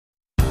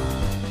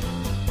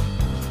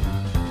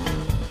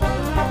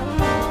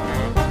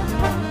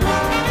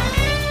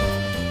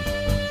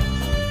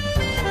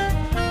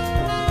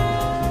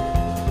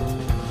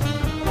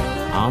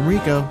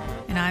Rico.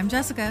 And I'm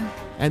Jessica.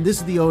 And this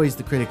is the Always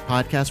the Critic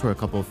podcast where a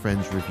couple of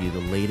friends review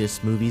the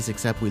latest movies,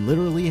 except we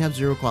literally have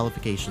zero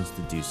qualifications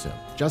to do so.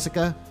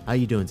 Jessica, how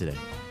you doing today?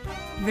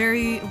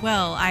 Very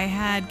well. I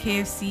had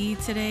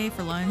KFC today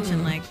for lunch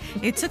and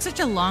it took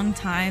such a long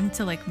time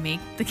to make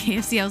the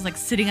KFC. I was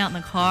sitting out in the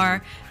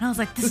car and I was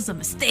like, this is a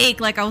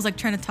mistake. I was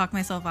trying to talk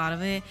myself out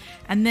of it.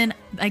 And then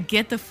I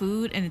get the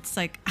food and it's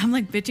I'm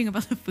bitching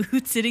about the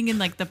food sitting in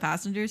the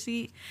passenger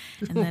seat.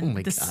 And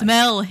then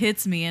smell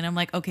hits me and I'm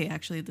like, okay,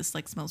 actually this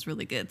smells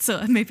really good.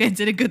 So maybe I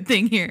did a good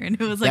thing here. And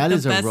it was that the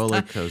is best a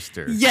roller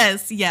coaster.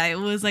 Yes. Yeah. It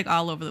was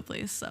all over the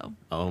place. So,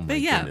 oh my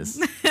but yeah. Goodness.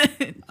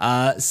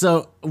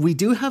 So we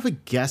do have a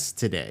guest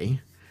today.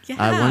 Yes.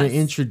 I want to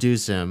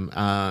introduce him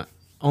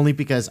only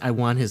because I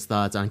want his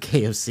thoughts on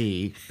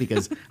KFC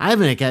because I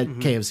haven't had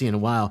KFC in a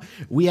while.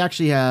 We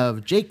actually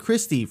have Jake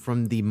Christie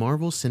from the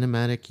Marvel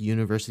Cinematic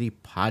University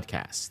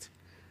podcast.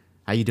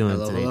 How you doing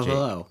today, Jake?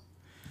 Hello.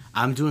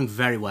 I'm doing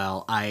very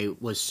well. I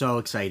was so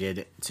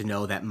excited to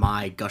know that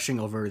my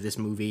gushing over this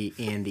movie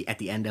at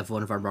the end of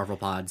one of our Marvel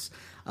pods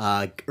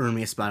earned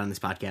me a spot on this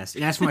podcast.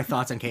 And as for my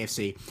thoughts on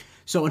KFC,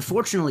 so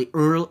unfortunately,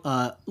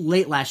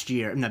 mid last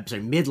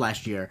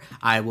year,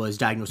 I was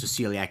diagnosed with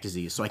celiac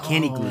disease, so I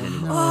can't eat gluten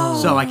anymore. No.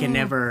 So I can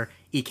never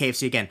eat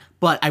KFC again.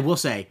 But I will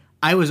say,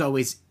 I was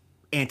always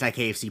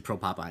anti-KFC, pro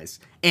Popeyes.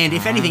 And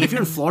if anything, if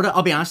you're in Florida,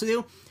 I'll be honest with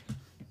you,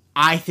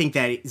 I think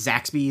that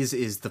Zaxby's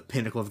is the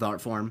pinnacle of the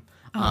art form.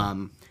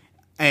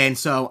 And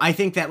so I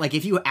think that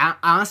if you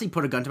honestly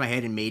put a gun to my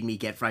head and made me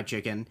get fried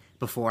chicken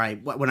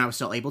when I was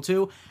still able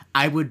to,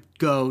 I would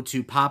go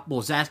to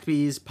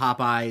Zaxby's,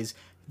 Popeyes,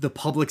 the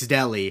Publix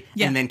Deli,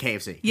 and then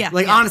KFC. Yeah.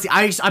 Honestly,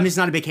 I'm just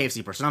not a big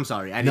KFC person. I'm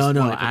sorry. I just wanted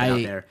to put that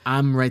out there.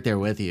 I'm right there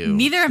with you.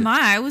 Neither am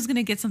I. I was going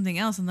to get something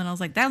else, and then I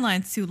was like, that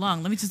line's too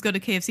long. Let me just go to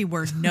KFC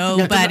where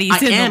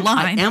nobody's in the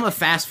line. I am a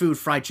fast food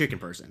fried chicken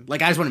person. I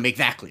just want to make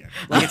that clear.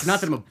 It's not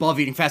that I'm above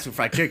eating fast food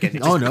fried chicken.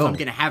 It's just if I'm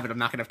going to have it, I'm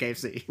not going to have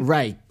KFC.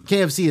 Right.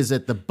 KFC is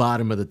at the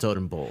bottom of the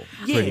totem pole,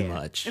 pretty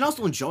much. And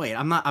also enjoy it.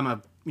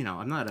 I'm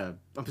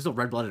still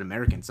red-blooded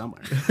American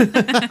somewhere.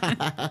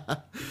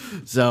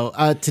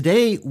 So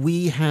today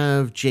we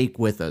have Jake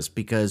with us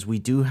because we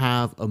do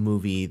have a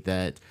movie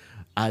that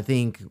I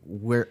think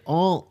we're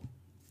all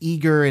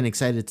eager and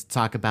excited to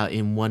talk about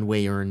in one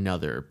way or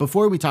another.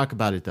 Before we talk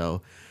about it,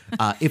 though,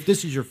 if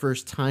this is your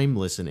first time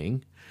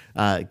listening,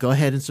 go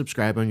ahead and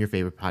subscribe on your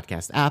favorite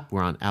podcast app.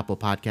 We're on Apple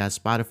Podcasts,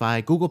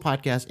 Spotify, Google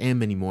Podcasts, and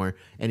many more.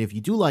 And if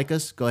you do like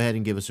us, go ahead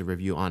and give us a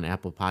review on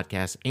Apple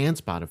Podcasts and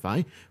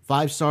Spotify.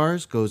 5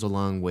 stars goes a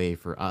long way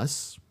for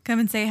us. Come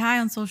and say hi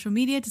on social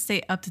media to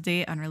stay up to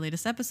date on our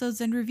latest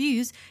episodes and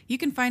reviews. You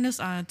can find us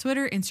on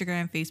Twitter,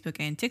 Instagram, Facebook,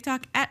 and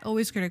TikTok at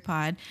Always Critic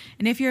Pod.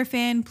 And if you're a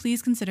fan,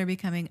 please consider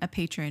becoming a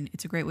patron.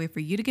 It's a great way for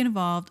you to get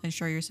involved and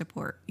show your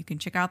support. You can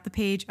check out the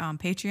page on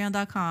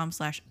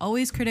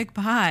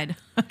patreon.com/alwayscriticpod.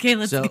 Okay,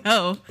 let's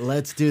go.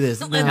 Let's do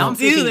this. Now I'm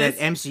thinking that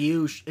MC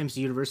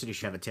University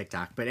should have a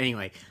TikTok. But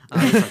anyway.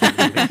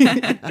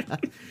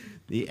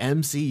 The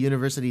MC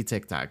University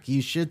TikTok.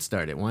 You should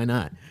start it. Why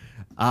not?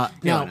 Why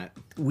not?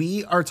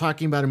 We are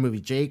talking about a movie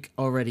Jake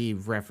already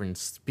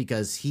referenced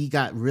because he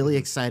got really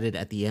excited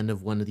at the end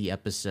of one of the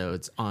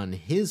episodes on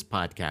his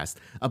podcast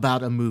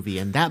about a movie,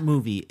 and that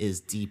movie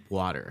is Deep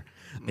Water.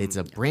 It's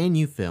a brand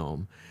new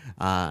film,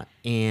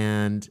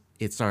 and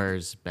it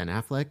stars Ben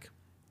Affleck.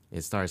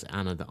 It stars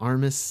Ana de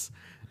Armas,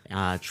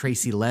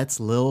 Tracy Letts,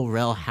 Lil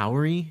Rel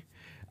Howery.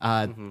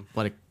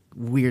 What a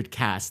weird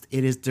cast.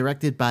 It is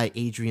directed by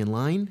Adrian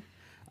Lyne.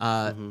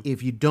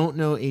 If you don't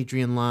know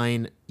Adrian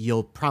Lyne,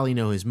 you'll probably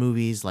know his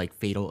movies like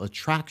Fatal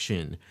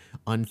Attraction,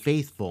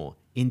 Unfaithful,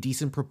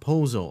 Indecent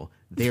Proposal,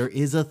 There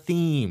Is a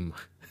Theme.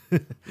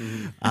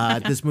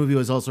 This movie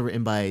was also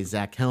written by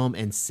Zach Helm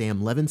and Sam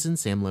Levinson.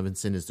 Sam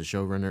Levinson is the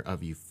showrunner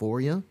of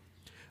Euphoria.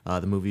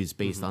 The movie is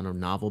based on a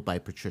novel by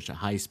Patricia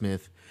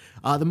Highsmith.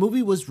 The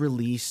movie was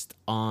released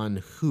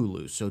on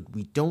Hulu, so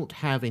we don't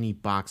have any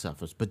box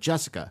office. But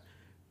Jessica,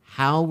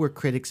 how were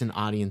critics and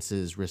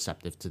audiences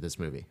receptive to this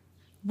movie?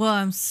 Well,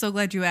 I'm so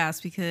glad you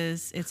asked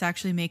because it's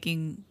actually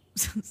making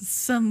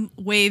some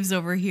waves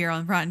over here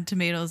on Rotten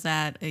Tomatoes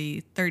at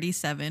a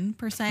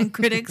 37%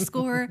 critic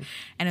score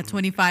and a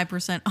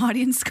 25%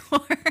 audience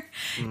score.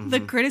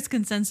 The critics'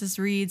 consensus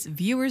reads,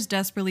 viewers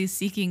desperately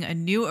seeking a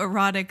new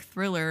erotic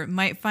thriller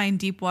might find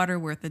Deep Water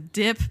worth a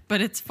dip,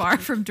 but it's far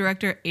from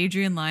director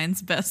Adrian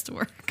Lyne's best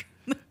work.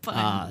 The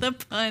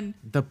pun.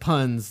 The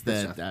puns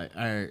that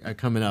are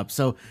coming up.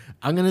 So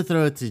I'm going to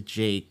throw it to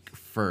Jake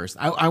first.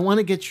 I want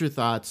to get your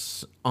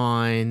thoughts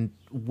on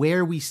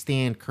where we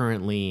stand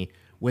currently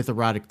with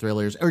erotic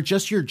thrillers, or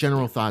just your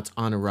general thoughts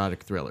on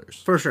erotic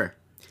thrillers. For sure.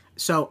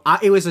 So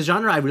it was a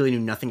genre I really knew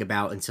nothing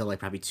about until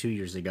probably 2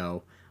 years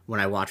ago when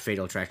I watched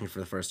Fatal Attraction for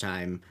the first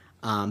time.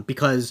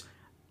 Because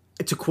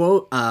to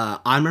quote,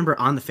 I remember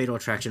on the Fatal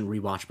Attraction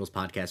Rewatchables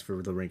podcast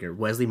for The Ringer,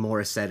 Wesley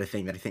Morris said a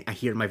thing that I think I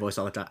hear in my voice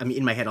all the time. I mean,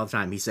 in my head all the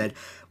time. He said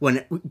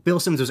when Bill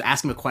Simmons was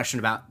asking him a question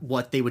about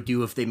what they would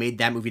do if they made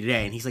that movie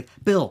today, and he's like,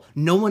 "Bill,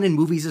 no one in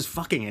movies is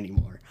fucking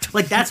anymore."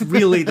 That's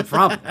really the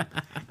problem.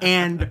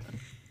 And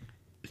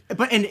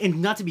But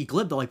and not to be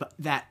glib though, like but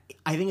that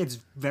I think it's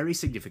very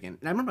significant.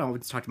 And I remember I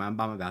always talked to my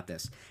mom about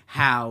this.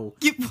 How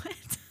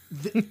What?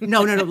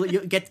 no,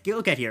 you'll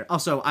get here.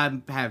 Also,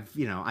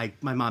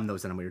 my mom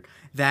knows that I'm weird.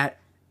 That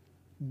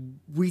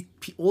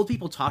old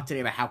people talk today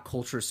about how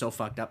culture is so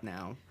fucked up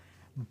now,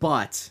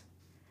 but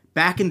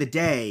back in the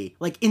day,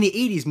 like in the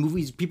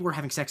 80s, people were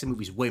having sex in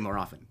movies way more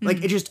often. Like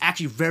it's just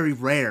actually very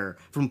rare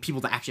for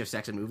people to actually have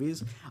sex in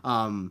movies.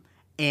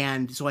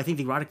 And so I think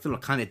the erotic thriller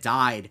kind of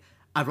died.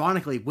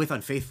 Ironically, with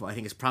Unfaithful, I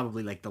think it's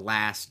probably like the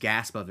last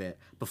gasp of it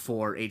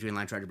before Adrian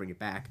Lyne tried to bring it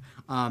back.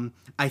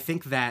 I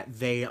think that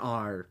they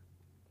are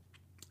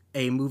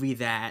a movie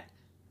that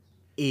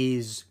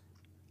is...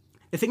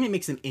 The thing that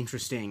makes them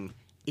interesting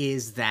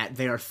is that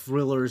they are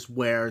thrillers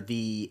where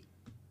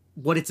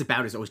what it's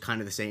about is always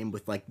kind of the same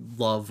with like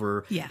love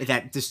or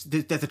that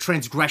the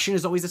transgression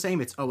is always the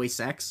same. It's always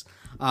sex.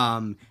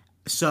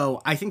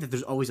 So I think that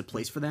there's always a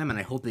place for them, and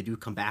I hope they do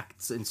come back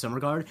in some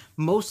regard.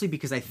 Mostly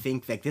because I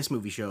think that this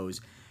movie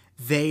shows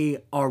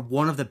they are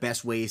one of the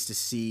best ways to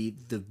see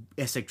the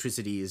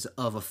eccentricities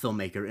of a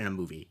filmmaker in a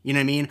movie. You know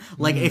what I mean?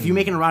 Like if you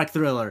make an erotic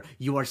thriller,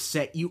 you are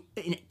set. You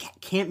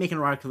can't make an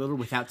erotic thriller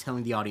without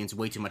telling the audience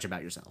way too much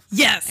about yourself.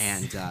 Yes.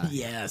 And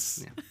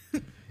yes. Yeah.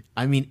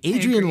 I mean,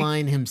 Adrian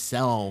Lyne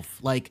himself,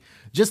 like,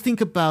 just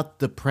think about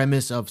the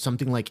premise of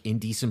something like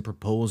Indecent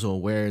Proposal,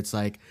 where it's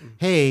like,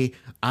 hey,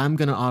 I'm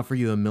going to offer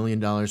you $1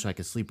 million so I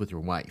can sleep with your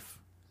wife.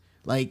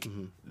 Like,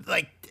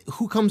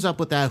 who comes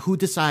up with that? Who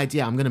decides,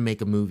 I'm going to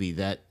make a movie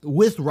that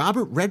with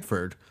Robert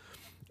Redford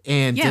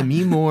and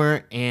Demi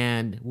Moore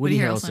and Woody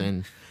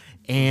Harrelson.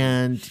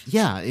 And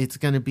it's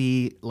going to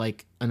be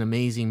like an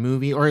amazing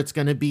movie, or it's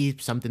going to be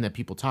something that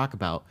people talk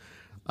about.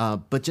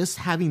 But just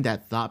having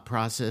that thought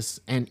process,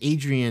 and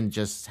Adrian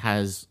just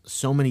has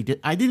so many.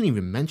 I didn't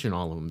even mention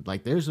all of them.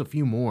 Like, there's a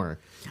few more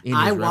in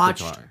his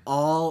watched repertoire.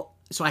 all.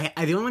 So I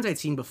the only ones I'd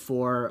seen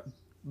before,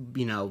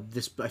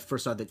 this I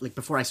first saw that like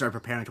before I started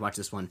preparing to watch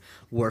this one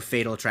were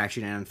Fatal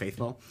Attraction and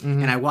Unfaithful,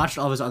 and I watched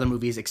all of his other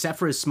movies except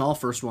for his small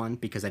first one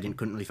because I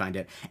couldn't really find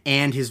it,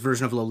 and his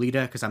version of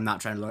Lolita because I'm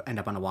not trying to end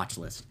up on a watch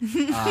list.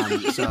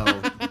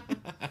 So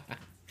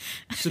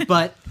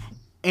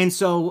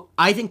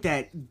I think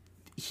that.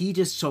 He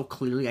just so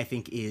clearly, I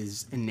think,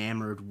 is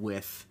enamored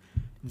with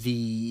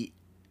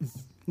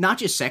not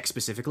just sex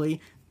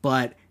specifically,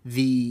 but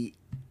the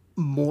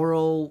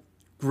moral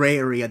gray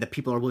area that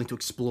people are willing to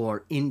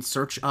explore in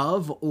search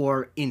of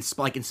or in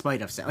spite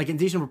of sex. Like,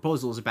 Indecent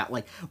Proposal is about,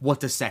 like,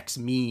 what does sex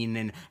mean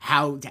and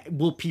how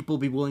will people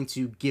be willing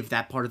to give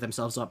that part of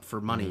themselves up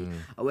for money.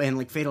 And,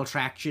 like, Fatal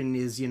Attraction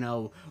is,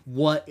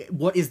 what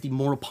is the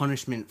moral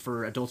punishment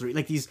for adultery?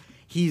 Like,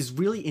 he's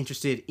really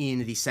interested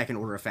in the second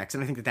order effects,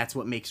 and I think that that's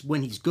what makes,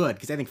 when he's good,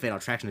 because I think Fatal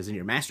Attraction is a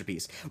near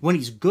masterpiece. When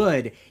he's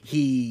good,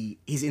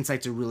 his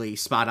insights are really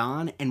spot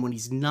on, and when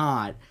he's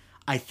not,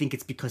 I think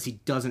it's because he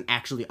doesn't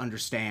actually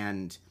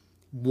understand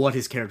what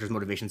his character's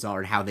motivations are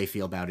and how they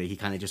feel about it. He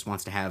kind of just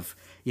wants to have,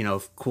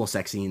 cool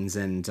sex scenes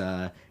and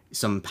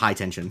some high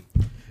tension.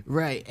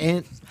 Right,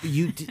 and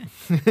you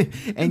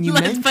and you.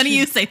 It's funny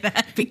you say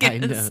that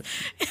because.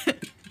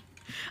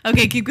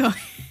 Okay, keep going.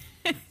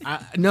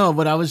 No,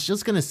 what I was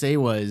just gonna say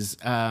was,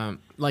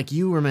 like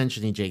you were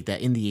mentioning, Jake,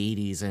 that in the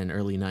 80s and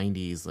early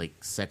 90s,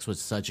 like, sex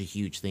was such a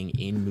huge thing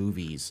in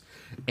movies,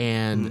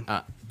 and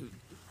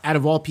out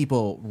of all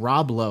people,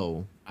 Rob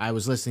Lowe, I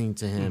was listening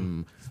to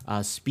him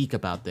speak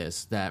about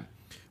this, that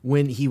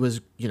when he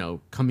was,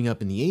 coming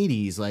up in the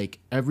 80s, like,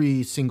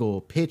 every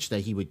single pitch that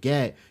he would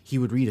get, he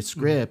would read a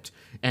script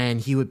and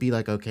he would be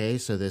like, okay,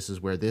 so this is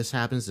where this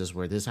happens, this is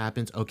where this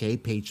happens. Okay,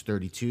 page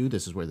 32,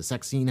 this is where the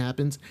sex scene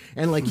happens.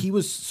 And, like, he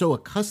was so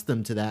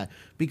accustomed to that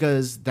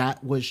because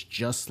that was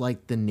just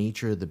like the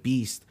nature of the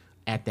beast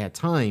at that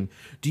time.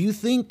 Do you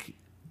think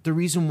the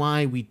reason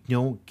why we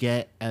don't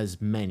get as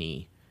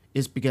many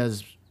is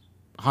because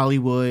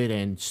Hollywood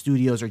and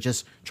studios are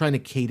just trying to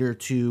cater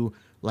to,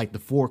 like, the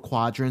four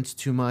quadrants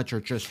too much, or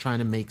just trying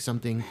to make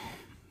something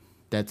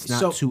that's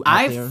not too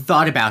out there? I've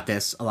thought about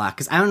this a lot,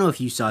 because I don't know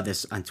if you saw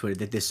this on Twitter,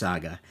 that this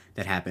saga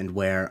that happened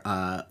where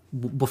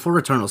before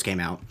Returnals came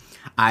out,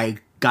 we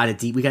got a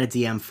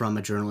DM from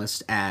a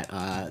journalist at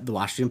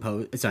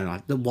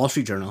the the Wall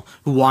Street Journal,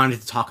 who wanted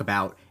to talk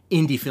about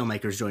indie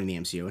filmmakers joining the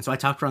MCU. And so I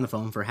talked to her on the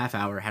phone for a half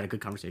hour, had a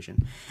good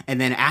conversation. And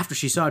then after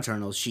she saw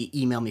Eternals, she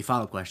emailed me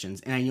follow-up questions,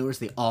 and I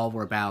noticed they all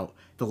were about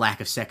the lack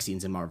of sex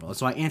scenes in Marvel. And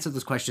so I answered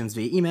those questions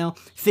via email,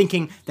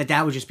 thinking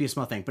that would just be a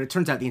small thing. But it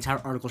turns out the entire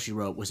article she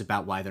wrote was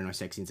about why there are no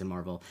sex scenes in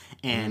Marvel.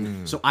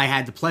 And so I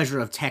had the pleasure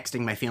of texting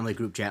my family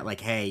group chat,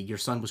 like, hey, your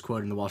son was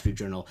quoted in the Wall Street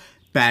Journal.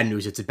 Bad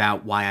news, it's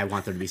about why I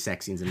want there to be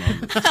sex scenes in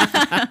Marvel.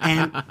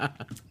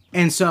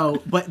 And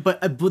so, but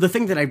the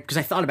thing that because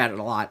I thought about it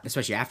a lot,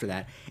 especially after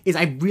that, is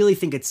I really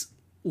think it's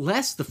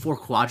less the four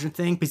quadrant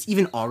thing, because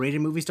even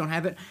R-rated movies don't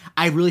have it.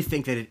 I really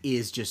think that it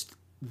is just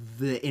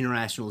the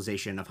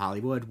internationalization of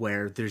Hollywood,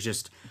 where there's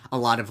just a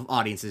lot of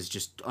audiences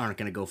just aren't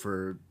going to go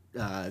for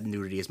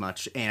nudity as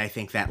much, and I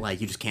think that like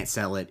you just can't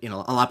sell it in a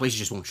lot of places.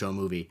 You just won't show a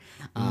movie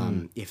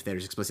if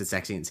there's explicit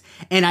sex scenes.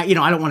 And I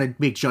don't want to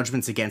make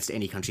judgments against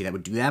any country that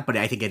would do that, but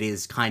I think it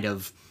is kind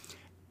of,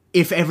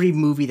 if every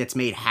movie that's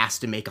made has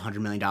to make $100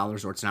 million or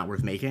it's not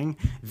worth making,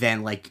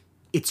 then like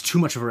it's too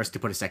much of a risk to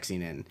put a sex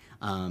scene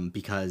in,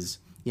 because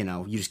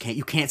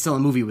you can't sell a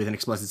movie with an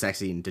explicit sex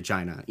scene to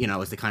China.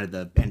 Is the kind of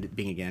the end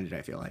being ended.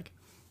 I feel like.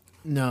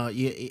 No,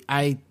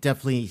 I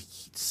definitely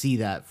see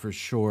that for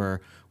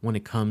sure when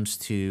it comes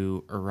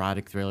to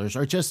erotic thrillers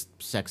or just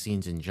sex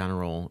scenes in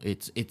general.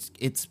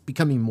 It's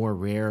becoming more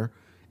rare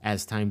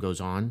as time goes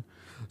on.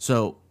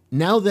 So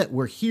now that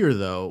we're here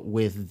though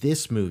with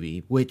this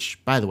movie,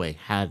 which by the way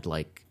had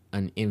like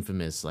an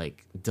infamous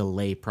like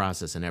delay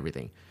process and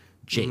everything,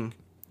 Jake,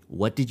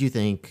 what did you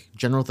think?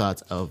 General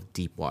thoughts of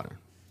Deep Water?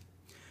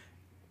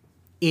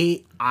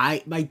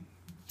 My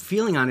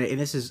feeling on it, and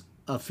this is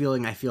a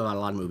feeling I feel about a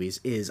lot of movies,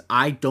 is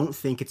I don't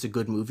think it's a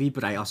good movie,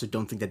 but I also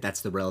don't think that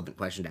that's the relevant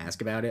question to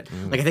ask about it.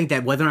 Like, I think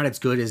that whether or not it's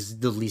good is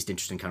the least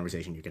interesting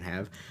conversation you can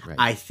have. Right.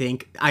 I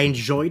think I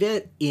enjoyed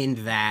it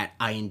in that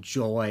I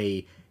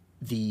enjoy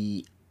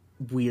the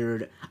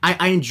weird...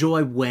 I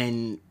enjoy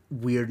when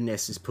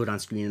weirdness is put on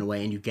screen in a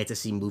way and you get to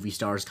see movie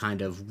stars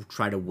kind of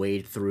try to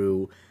wade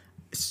through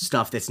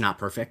stuff that's not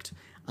perfect.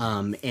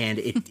 And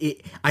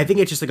I think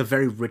it's just like a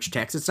very rich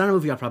text. It's not a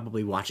movie I'll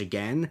probably watch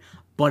again,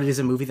 but it is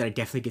a movie that I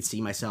definitely could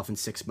see myself in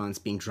 6 months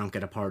being drunk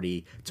at a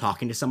party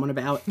talking to someone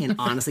about. And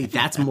honestly,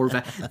 that's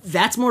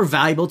more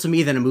valuable to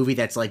me than a movie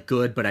that's like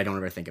good, but I don't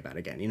ever think about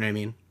again. You know what I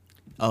mean?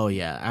 Oh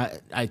yeah,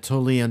 I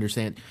totally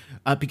understand.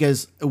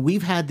 Because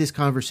we've had this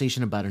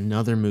conversation about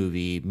another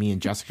movie, me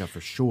and Jessica for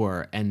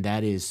sure, and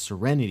that is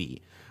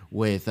Serenity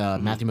with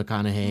Matthew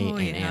McConaughey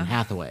and Anne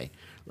Hathaway.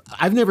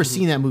 I've never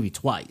seen that movie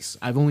twice.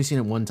 I've only seen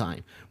it one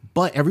time.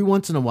 But every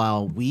once in a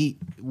while, we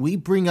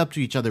bring up to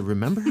each other,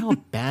 remember how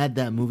bad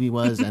that movie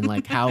was and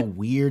like how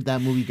weird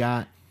that movie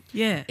got?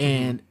 Yeah.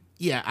 And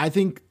yeah, I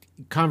think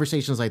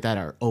conversations like that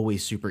are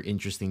always super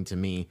interesting to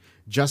me.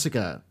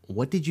 Jessica,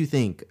 what did you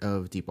think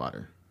of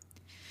Deepwater?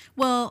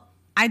 Well,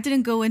 I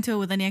didn't go into it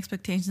with any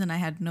expectations and I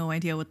had no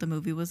idea what the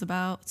movie was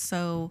about.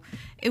 So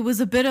it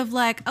was a bit of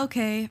like,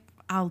 okay,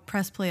 I'll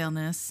press play on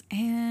this.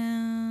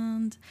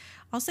 And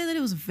I'll say that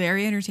it was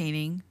very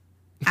entertaining.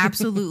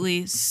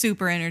 Absolutely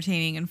super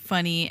entertaining and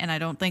funny. And I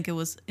don't think it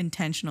was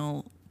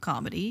intentional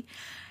comedy.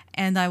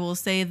 And I will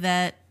say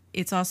that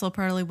it's also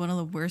probably one of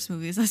the worst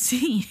movies I've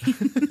seen.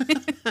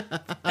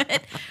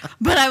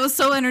 but I was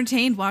so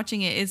entertained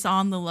watching it. It's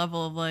on the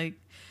level of like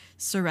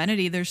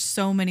Serenity. There's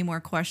so many more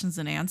questions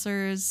than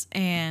answers.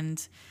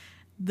 And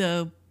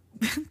it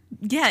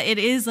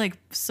is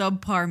like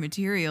subpar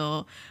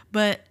material,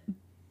 but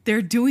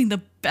they're doing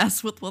the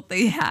best with what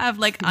they have.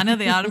 Like Ana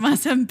de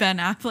Armas and Ben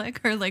Affleck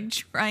are like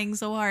trying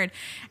so hard,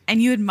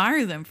 and you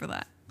admire them for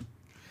that.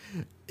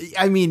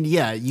 I mean,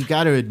 yeah, you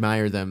got to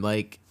admire them.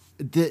 Like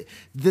the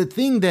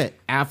thing that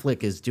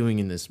Affleck is doing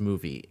in this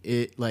movie,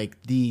 it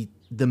like the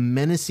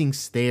menacing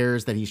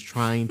stares that he's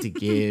trying to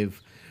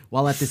give,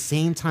 while at the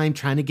same time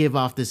trying to give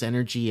off this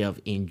energy of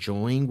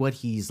enjoying what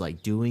he's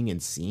like doing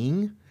and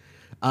seeing,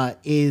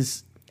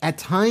 is at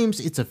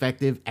times it's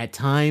effective, at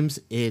times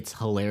it's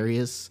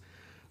hilarious.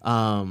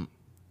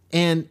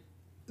 And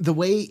the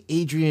way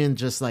Adrian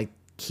just like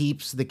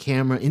keeps the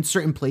camera in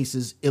certain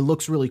places, it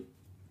looks really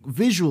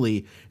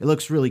visually, it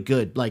looks really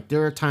good. Like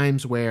there are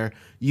times where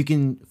you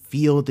can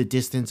feel the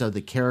distance of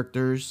the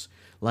characters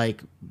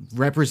like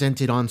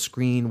represented on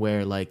screen,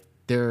 where like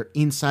they're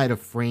inside of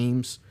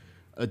frames,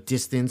 a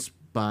distance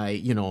by,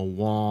 a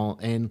wall,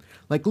 and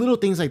like little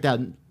things like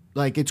that.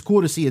 Like it's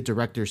cool to see a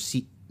director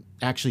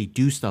actually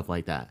do stuff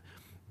like that.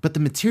 But the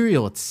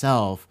material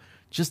itself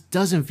just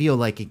doesn't feel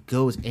like it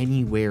goes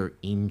anywhere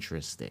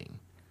interesting.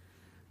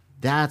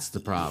 That's the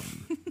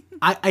problem.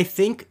 I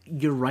think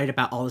you're right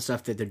about all the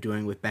stuff that they're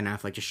doing with Ben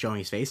Affleck just showing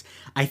his face.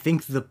 I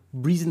think the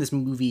reason this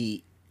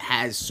movie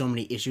has so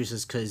many issues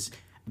is because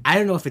I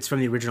don't know if it's from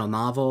the original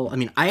novel. I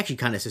mean, I actually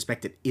kind of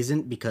suspect it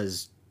isn't,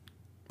 because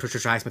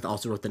Patricia Highsmith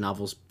also wrote the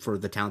novels for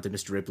The Talented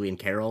Mr. Ripley and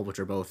Carol, which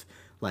are both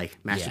like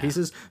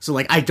masterpieces. Yeah. So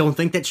like, I don't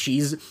think that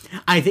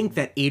I think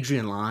that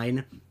Adrian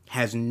Lyne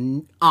has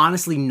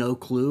honestly no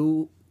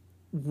clue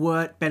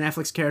what Ben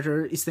Affleck's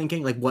character is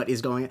thinking, like what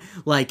is going on.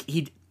 Like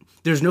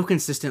there's no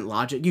consistent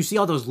logic. You see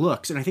all those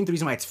looks, and I think the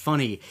reason why it's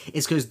funny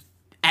is because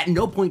at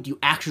no point do you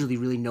actually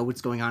really know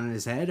what's going on in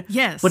his head.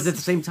 Yes. But at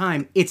the same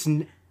time,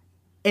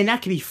 and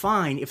that can be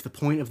fine if the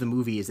point of the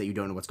movie is that you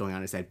don't know what's going on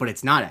in his head, but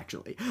it's not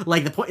actually.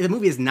 Like the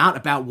movie is not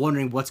about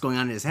wondering what's going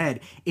on in his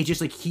head. It's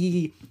just like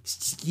he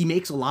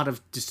makes a lot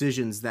of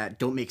decisions that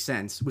don't make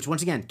sense, which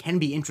once again can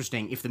be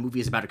interesting if the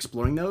movie is about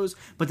exploring those,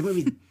 but the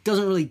movie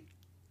doesn't really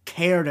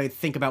care to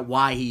think about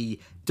why he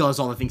does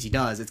all the things he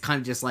does. It's kind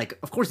of just like,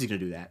 of course he's gonna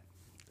do that.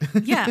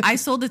 Yeah, I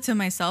sold it to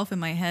myself in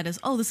my head as,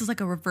 oh, this is like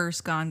a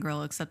reverse Gone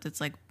Girl, except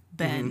it's like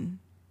Ben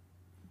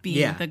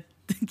being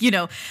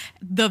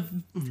the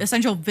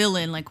essential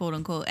villain, like quote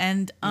unquote.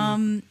 And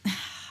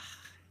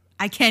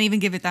I can't even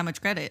give it that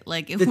much credit.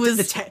 Like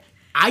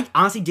I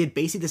honestly did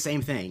basically the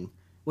same thing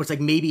where it's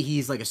like maybe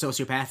he's like a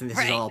sociopath and this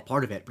is Right. all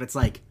part of it, but it's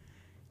like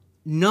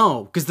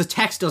no, because the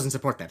text doesn't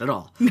support that at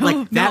all. No,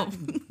 like that,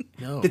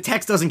 No. the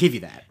text doesn't give you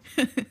that.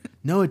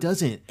 No, it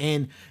doesn't.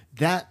 And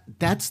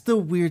that's the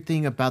weird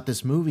thing about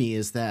this movie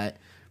is that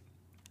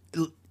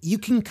you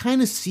can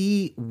kind of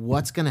see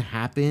what's going to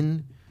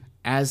happen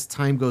as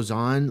time goes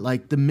on.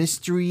 Like the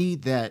mystery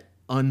that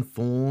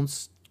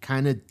unfolds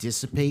kind of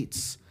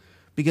dissipates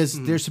because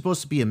there's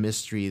supposed to be a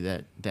mystery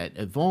that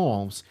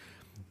evolves,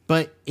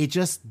 but it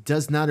just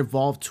does not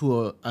evolve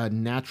to a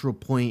natural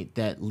point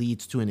that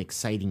leads to an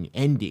exciting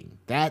ending.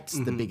 That's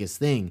the biggest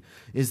thing,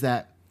 is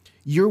that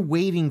you're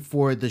waiting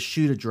for the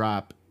shoe to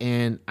drop,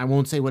 and I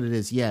won't say what it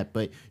is yet,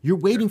 but you're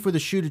waiting for the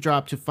shoe to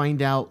drop to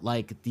find out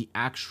like the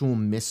actual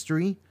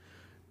mystery.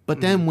 But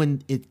then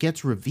when it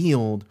gets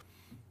revealed,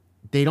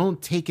 they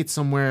don't take it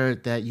somewhere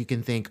that you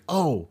can think,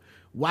 oh,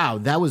 wow,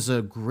 that was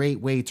a great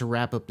way to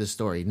wrap up the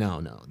story.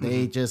 No.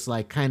 They just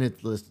like kind of,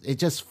 it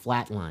just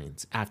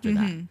flatlines after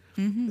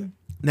that.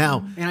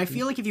 Now, And I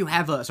feel like if you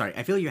have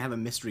a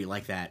mystery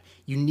like that,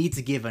 you need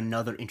to give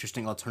another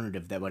interesting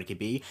alternative that what it could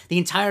be.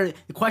 The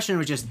question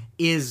was just,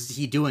 is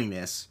he doing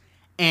this?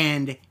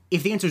 And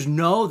if the answer is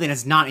no, then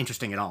it's not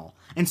interesting at all.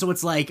 And so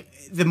it's like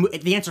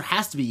the answer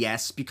has to be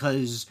yes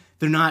because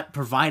they're not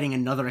providing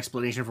another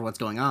explanation for what's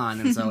going on.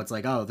 And so it's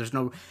like, oh, it's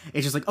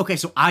just like, okay,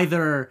 so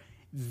either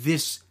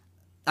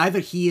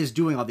he is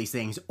doing all these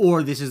things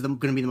or this is going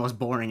to be the most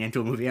boring end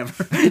to a movie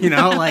ever.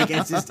 Like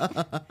it's just.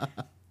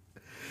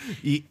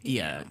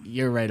 yeah,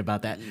 you're right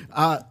about that.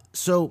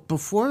 So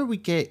before we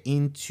get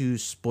into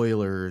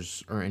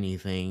spoilers or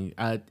anything,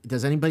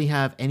 does anybody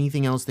have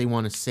anything else they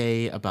want to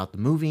say about the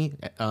movie?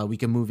 We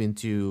can move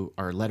into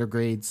our letter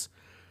grades.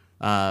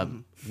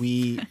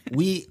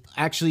 We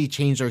actually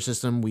changed our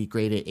system. We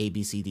graded A,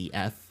 B, C, D,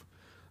 F.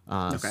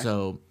 Okay.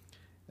 So,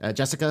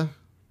 Jessica,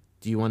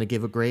 do you want to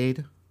give a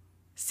grade?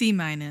 C-.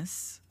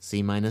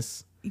 C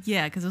minus.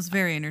 Yeah, because it was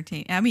very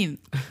entertaining. I mean,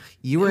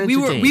 You were we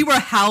entertained. were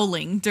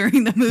howling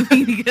during the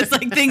movie because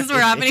like things were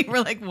happening.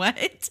 We're like,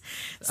 what?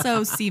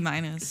 So C-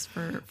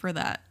 for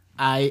that.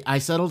 I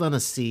settled on a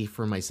C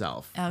for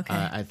myself. Okay.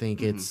 I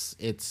think it's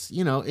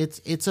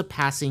a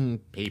passing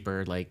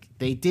paper. Like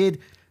they did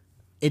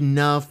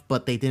enough,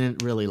 but they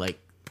didn't really like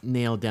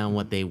nail down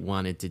what they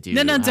wanted to do.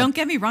 No, don't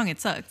get me wrong.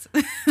 It sucked.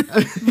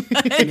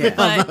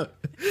 Yeah.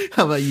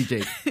 How about you,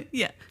 Jake?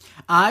 Yeah.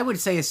 I would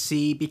say a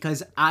C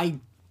because I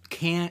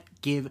can't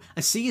give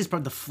a C is part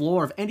of the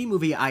floor of any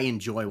movie I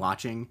enjoy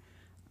watching.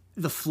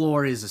 The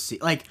floor is a C.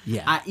 Like,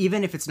 Yeah.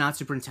 Even if it's not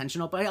super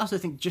intentional, but I also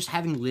think just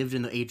having lived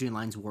in the Adrian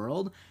Lyne's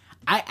world,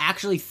 I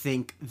actually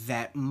think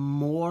that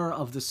more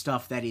of the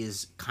stuff that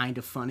is kind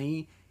of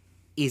funny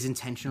is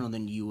intentional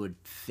than you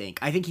would think.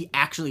 I think he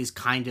actually is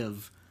kind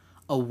of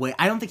a way.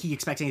 I don't think he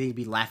expects anything to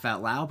be laugh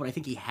out loud, but I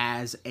think he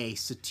has a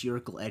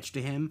satirical edge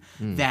to him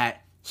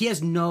that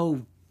he's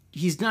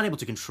not able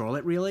to control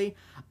it really.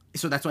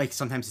 So that's why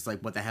sometimes it's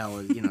like, what the hell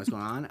is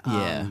going on?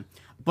 Yeah.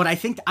 But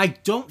I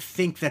don't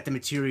think that the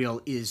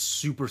material is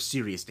super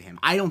serious to him.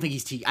 I don't think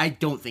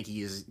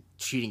he is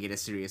treating it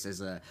as serious as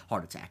a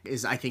heart attack.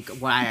 Is I think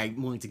why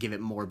I'm willing to give it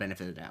more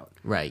benefit of the doubt.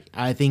 Right.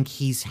 I think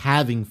he's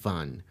having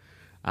fun.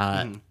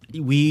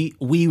 We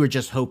were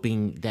just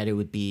hoping that it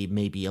would be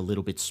maybe a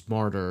little bit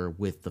smarter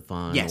with the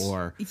fun, Yes.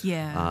 or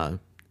Yeah.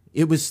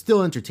 it was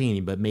still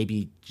entertaining, but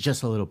maybe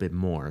just a little bit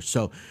more.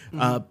 So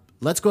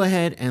let's go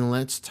ahead and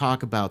let's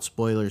talk about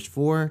spoilers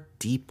for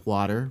Deep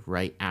Water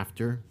right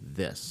after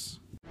this.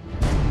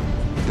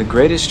 The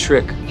greatest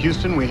trick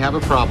Houston, we have a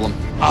problem.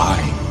 I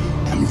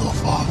am your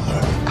father.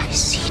 I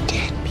see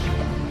dead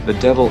people. the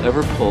devil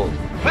ever pulled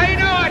Pay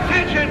no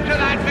attention to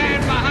that man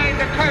behind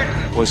the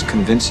curtain. was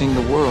convincing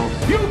the world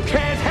You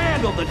can't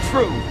handle the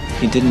truth.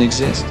 he didn't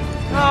exist.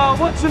 Oh,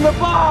 what's in the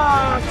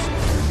box?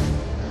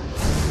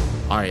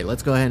 All right,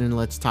 let's go ahead and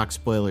let's talk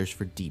spoilers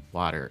for Deep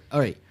Water. All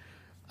right.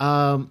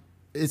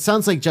 It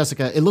sounds like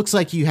Jessica. It looks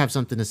like you have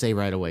something to say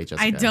right away,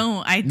 Jessica. I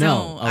don't.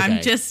 No,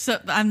 okay.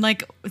 I'm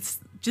like, it's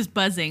just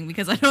buzzing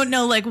because I don't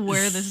know like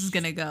where this is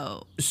going to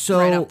go So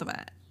right off the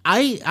bat.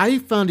 I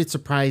found it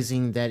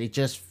surprising that it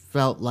just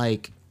felt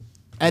like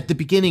at the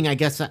beginning, I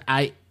guess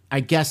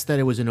that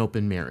it was an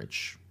open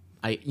marriage.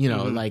 You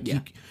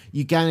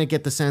kind of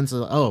get the sense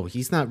of, oh,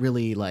 he's not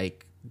really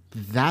like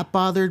that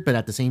bothered, but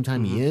at the same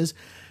time he is.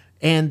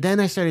 And then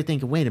I started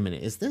thinking, wait a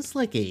minute, is this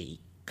like a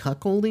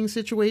cuckolding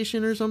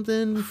situation or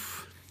something?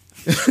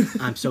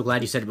 I'm so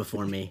glad you said it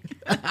before me.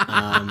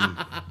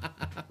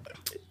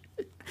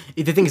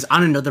 The thing is,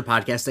 on another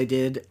podcast I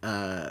did,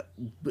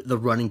 the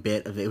running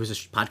bit of it was a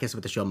podcast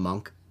with the show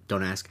Monk.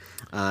 Don't ask.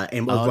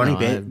 And the running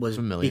bit I'm was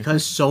familiar.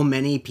 because so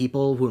many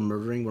people who were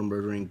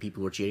murdering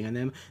people who were cheating on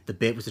them. The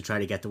bit was to try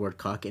to get the word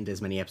cuck into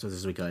as many episodes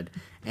as we could.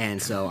 And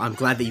so I'm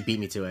glad that you beat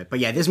me to it. But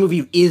yeah, this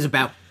movie is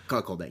about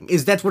cuckolding.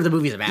 That's what the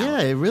movie's about. Yeah,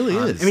 it really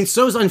is. I mean,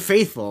 so is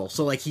Unfaithful.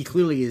 So like he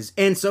clearly is,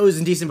 and so is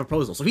Indecent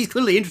Proposal. So he's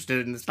clearly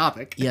interested in this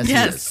topic. Yes,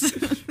 Yes.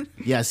 he is.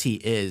 Yes, he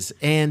is.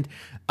 And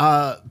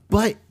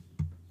but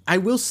I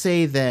will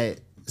say that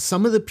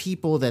some of the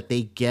people that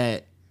they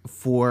get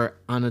for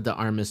Ana de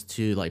Armas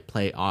to like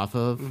play off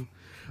of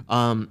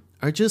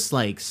are just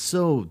like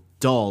so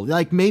dull.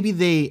 Like maybe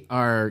they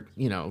are,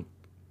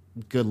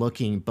 good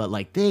looking, but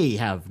like they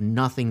have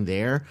nothing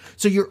there.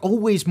 So you're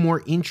always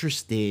more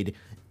interested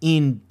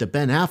in the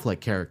Ben Affleck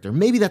character.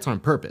 Maybe that's on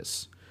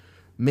purpose.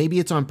 Maybe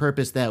it's on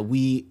purpose that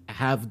we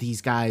have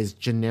these guys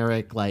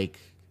generic, like,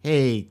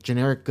 hey,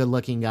 generic good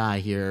looking guy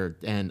here,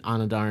 and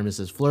Ana de Armas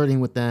is flirting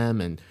with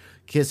them and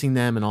kissing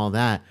them and all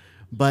that.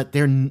 But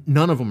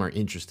none of them are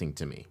interesting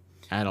to me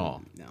at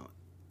all. No.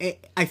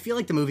 I feel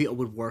like the movie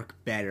would work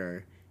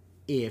better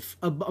if,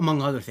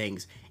 among other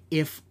things,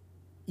 if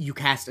you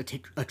cast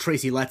a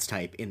Tracy Letts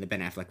type in the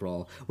Ben Affleck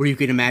role, where you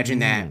could imagine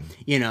that,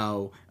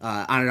 Ana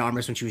de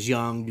Armas, when she was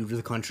young, new to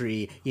the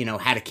country,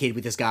 had a kid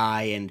with this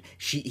guy, and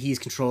he's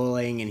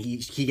controlling, and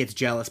he gets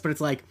jealous. But it's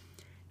like,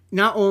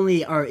 not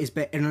only are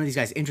none of these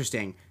guys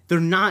interesting, they're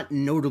not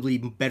notably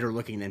better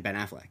looking than Ben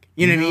Affleck.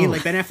 You know what I mean?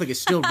 Like, Ben Affleck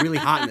is still really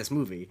hot in this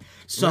movie.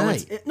 So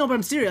right. No, but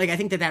I'm serious. Like, I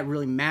think that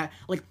really matters.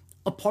 Like,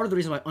 a part of the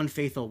reason why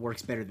Unfaithful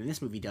works better than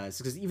this movie does,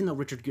 because even though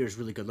Richard Gere is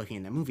really good looking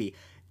in that movie,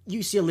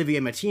 you see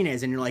Olivia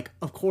Martinez and you're like,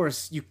 of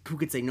course, who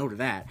could say no to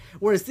that?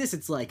 Whereas this,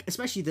 it's like,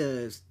 especially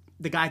the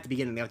guy at the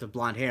beginning, the guy with the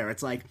blonde hair,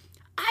 it's like,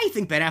 I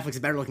think Ben Affleck's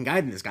a better looking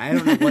guy than this guy. I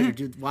don't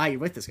know why you're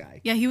with this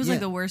guy. Yeah, he was like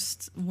the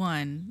worst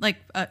one. Like,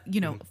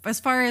 as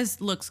far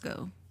as looks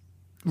go.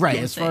 Right,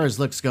 as far as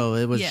looks go,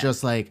 it was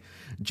just like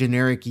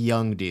generic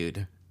young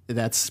dude.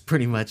 That's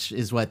pretty much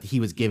is what he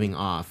was giving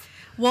off.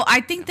 Well,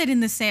 I think that in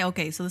the same...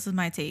 Okay, so this is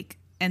my take.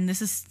 And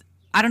this is...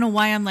 I don't know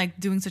why I'm like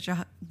doing such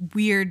a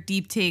weird,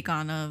 deep take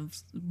on a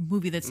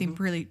movie that seemed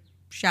pretty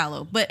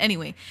shallow. But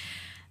anyway,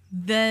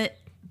 Ben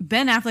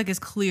Affleck is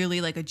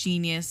clearly like a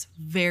genius,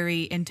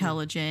 very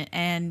intelligent.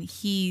 And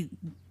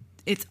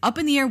it's up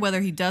in the air whether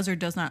he does or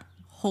does not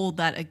hold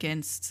that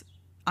against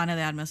Ana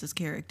de Armas'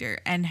 character.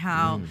 And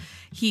how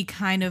he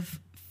kind of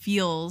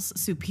feels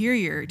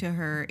superior to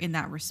her in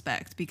that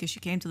respect, because she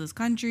came to this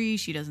country,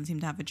 she doesn't seem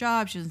to have a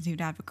job, she doesn't seem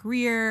to have a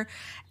career,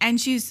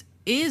 and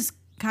is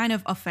kind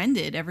of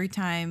offended every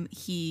time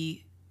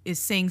he is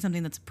saying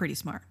something that's pretty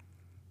smart.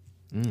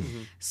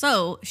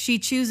 So she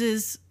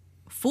chooses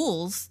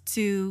fools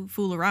to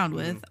fool around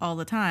with all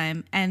the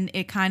time, and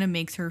it kind of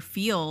makes her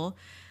feel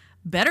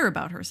better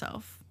about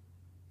herself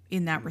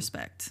in that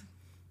respect.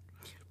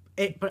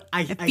 It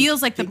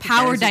feels like the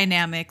power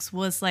dynamics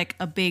was like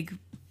a big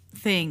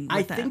thing.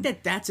 I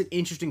think that's an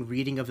interesting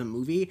reading of the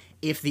movie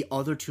if the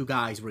other two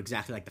guys were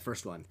exactly like the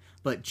first one.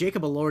 But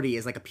Jacob Elordi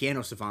is like a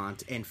piano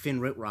savant, and Finn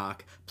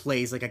Wittrock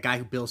plays like a guy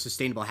who builds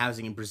sustainable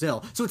housing in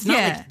Brazil. So it's not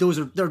like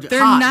they're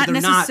hot, not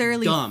they're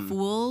necessarily not dumb.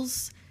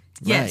 Fools.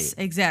 Yes,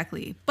 right.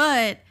 Exactly.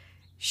 But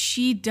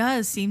she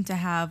does seem to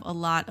have a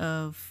lot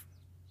of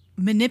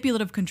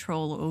manipulative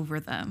control over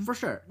them. For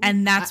sure.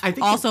 And that's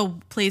also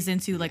plays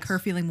into like her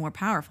feeling more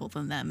powerful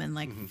than them, and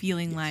like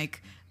feeling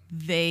like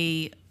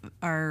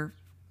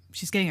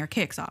she's getting her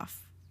kicks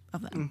off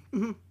of them.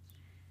 Mm-hmm.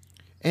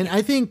 And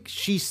I think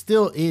she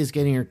still is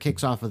getting her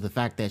kicks off of the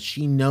fact that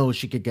she knows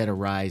she could get a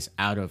rise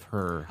out of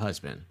her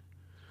husband.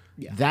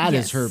 Yeah. That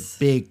is her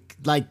big,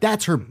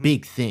 that's her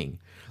big thing.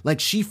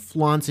 Like, she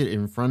flaunts it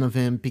in front of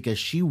him because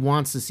she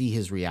wants to see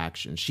his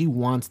reaction. She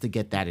wants to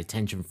get that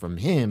attention from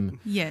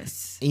him.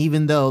 Yes.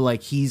 Even though,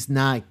 like, he's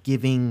not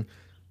giving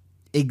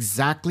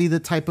exactly the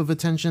type of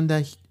attention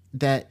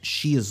that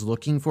she is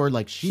looking for.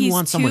 Like, she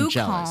wants someone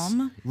jealous.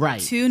 Calm, right.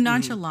 Too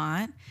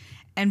nonchalant,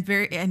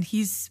 and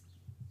he's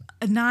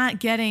not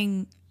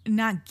giving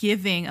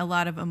a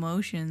lot of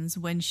emotions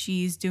when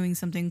she's doing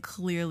something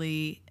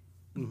clearly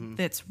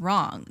that's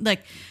wrong,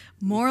 like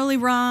morally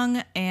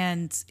wrong,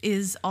 and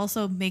is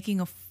also making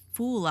a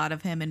fool out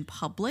of him in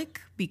public,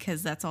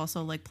 because that's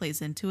also like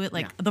plays into it.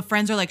 Like the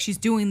friends are like, she's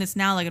doing this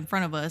now, like in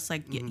front of us,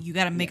 like you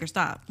got to make her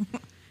stop.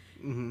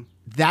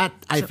 That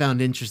I found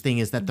interesting,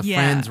 is that the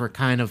friends were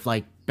kind of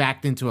like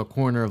backed into a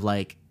corner of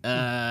like,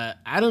 I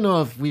don't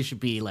know if we should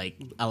be like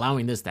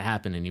allowing this to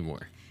happen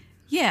anymore.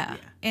 Yeah.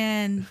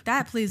 And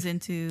that plays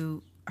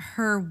into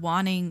her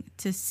wanting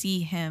to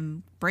see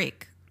him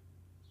break,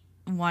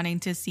 wanting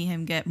to see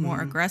him get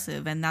more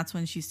aggressive. And that's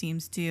when she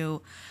seems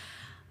to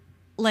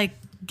like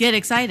get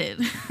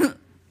excited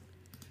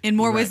in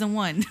more ways than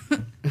one.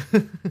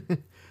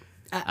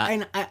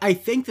 I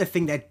think the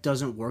thing that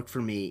doesn't work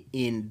for me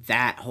in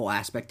that whole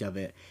aspect of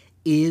it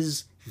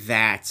is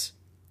that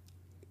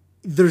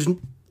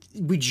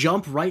we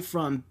jump right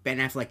from Ben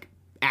Affleck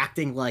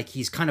acting like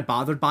he's kind of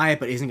bothered by it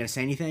but isn't going to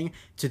say anything,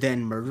 to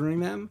then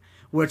murdering them,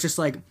 where it's just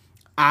like,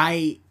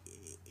 I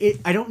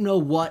don't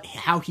know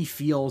how he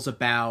feels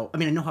about... I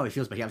mean, I know how he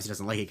feels, but he obviously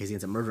doesn't like it because he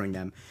ends up murdering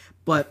them.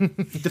 But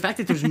the fact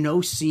that there's no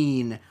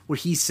scene where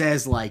he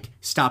says, like,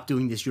 stop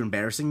doing this, you're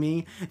embarrassing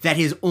me, that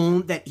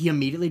he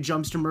immediately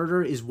jumps to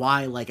murder is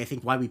why, like, I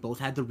think why we both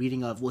had the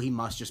reading of, well, he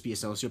must just be a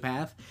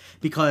sociopath.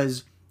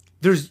 Because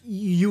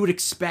you would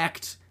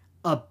expect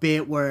a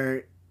bit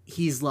where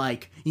he's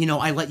like,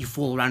 I let you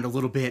fool around a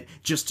little bit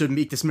just to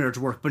make this marriage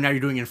work, but now you're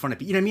doing it in front of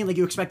people. You know what I mean? Like,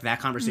 you expect that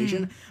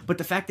conversation. But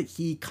the fact that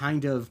he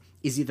kind of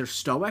is either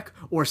stoic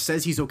or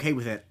says he's okay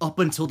with it up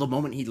until the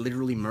moment he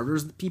literally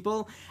murders the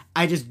people,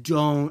 I just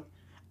don't...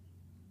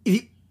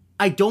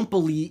 I don't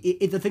believe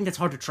the thing that's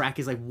hard to track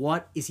is like,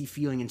 what is he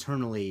feeling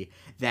internally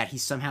that he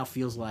somehow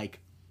feels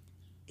like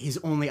his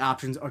only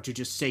options are to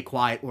just stay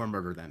quiet or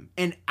murder them.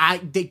 And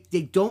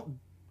they don't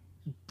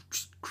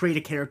create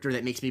a character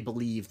that makes me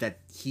believe that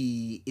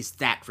he is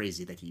that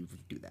crazy that he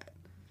would do that.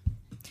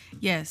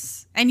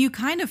 Yes. And you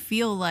kind of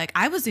feel like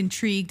I was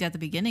intrigued at the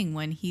beginning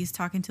when he's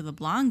talking to the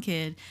blonde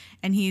kid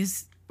and he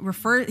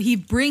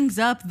brings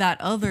up that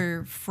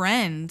other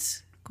friend,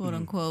 quote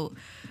unquote,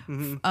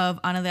 of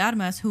Ana de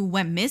Armas who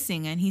went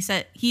missing, and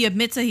he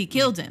admits that he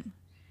killed him.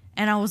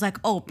 And I was like,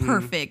 oh,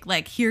 perfect.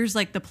 Like, here's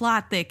like the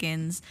plot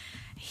thickens.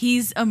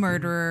 He's a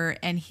murderer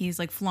and he's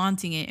like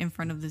flaunting it in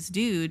front of this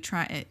dude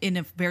in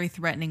a very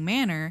threatening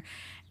manner.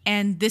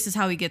 And this is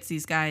how he gets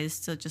these guys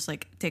to just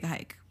like take a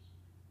hike.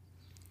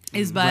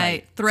 Is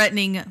by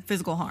threatening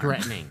physical harm.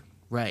 Threatening,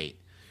 right.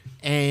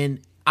 And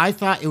I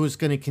thought it was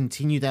going to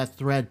continue that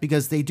thread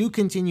because they do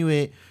continue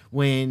it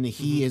when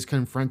he is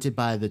confronted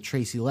by the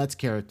Tracy Letts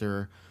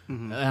character,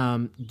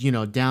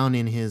 down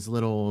in his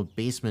little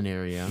basement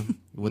area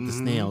with the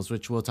snails,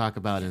 which we'll talk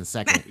about in a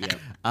second.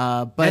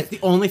 But that's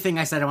the only thing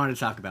I said I wanted to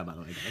talk about, by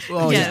the way, guys.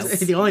 Well,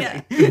 yes. The only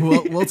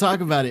thing. We'll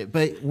talk about it.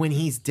 But when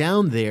he's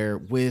down there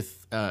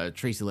with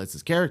Tracy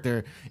Letts'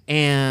 character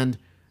and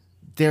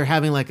they're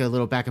having like a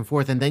little back and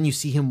forth, and then you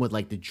see him with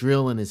like the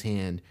drill in his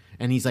hand,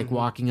 and he's like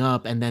walking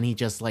up, and then he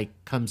just like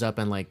comes up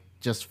and like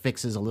just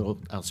fixes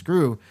a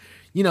screw.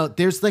 You know,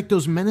 there's like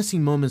those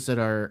menacing moments that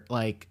are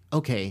like,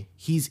 okay,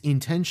 he's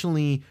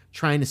intentionally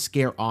trying to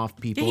scare off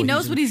people. Yeah, he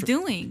knows what he's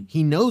doing.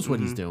 He knows what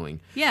he's doing.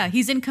 Yeah,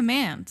 he's in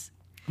command.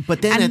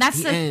 But then and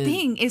that's the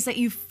thing, is that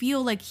you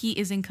feel like he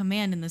is in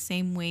command in the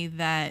same way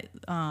that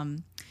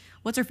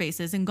what's her face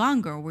is in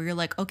Gone Girl, where you're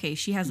like, okay,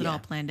 she has it all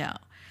planned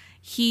out.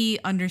 He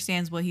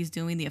understands what he's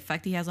doing, the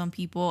effect he has on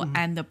people,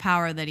 and the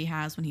power that he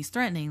has when he's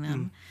threatening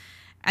them.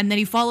 And then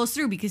he follows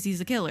through because he's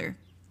a killer.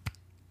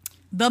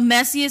 The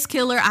messiest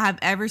killer I have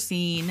ever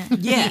seen.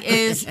 Yeah. He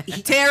is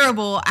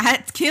terrible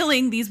at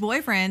killing these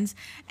boyfriends.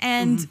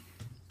 And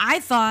I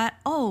thought,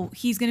 oh,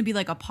 he's going to be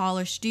like a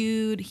polished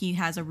dude. He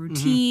has a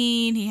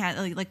routine. He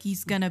has like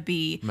he's going to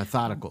be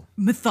methodical.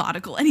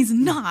 And he's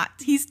not.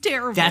 He's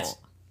terrible.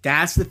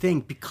 That's the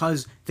thing,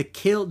 because the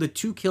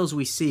two kills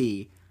we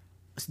see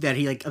that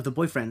he like of the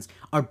boyfriends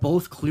are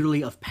both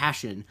clearly of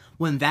passion,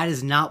 when that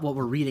is not what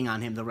we're reading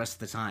on him the rest of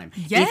the time.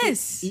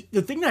 Yes.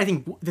 The thing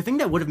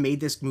that would have made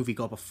this movie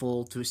go up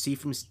to a C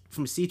from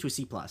a C to a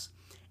C plus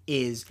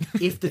is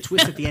if the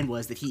twist at the end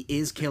was that he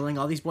is killing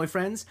all these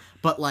boyfriends,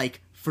 but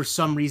like for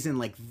some reason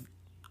like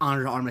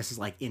Ana de Armas is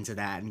like into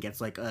that and gets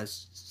like a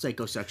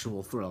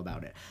psychosexual thrill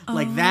about it.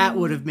 Like that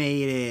would have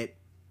made it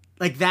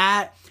like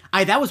that.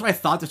 That was what I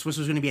thought the twist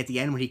was going to be at the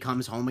end when he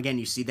comes home again.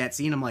 You see that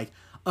scene. I'm like,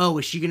 oh,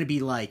 is she going to be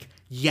like,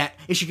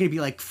 is she going to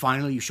be like,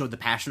 finally you showed the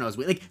passion I was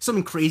with? Like,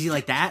 something crazy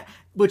like that,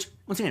 which,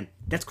 once again,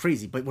 that's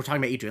crazy, but we're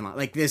talking about Adrian Lyne.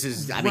 Like, this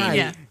is, I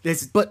mean,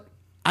 But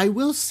I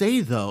will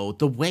say, though,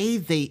 the way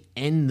they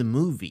end the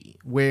movie,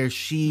 where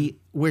she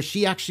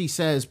actually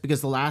says,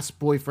 because the last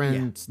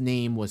boyfriend's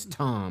name was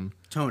Tom.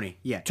 Tony,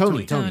 yeah.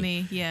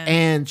 Tony, yeah.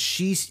 And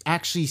she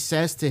actually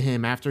says to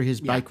him after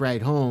his bike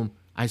ride home,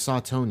 I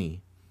saw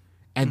Tony.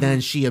 And then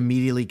she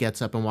immediately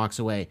gets up and walks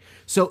away.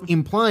 So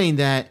implying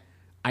that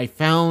I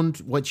found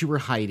what you were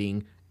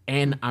hiding,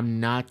 and I'm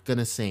not going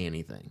to say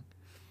anything.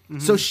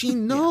 So she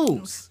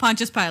knows.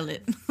 Pontius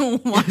Pilate.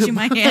 Washing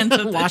my hands.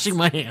 Washing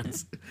my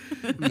hands.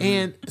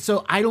 And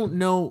so I don't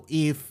know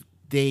if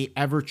they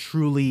ever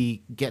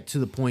truly get to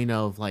the point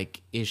of,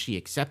 like, is she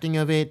accepting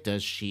of it?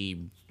 Does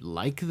she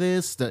like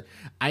this?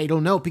 I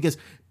don't know, because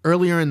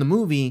earlier in the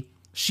movie,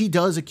 she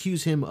does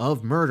accuse him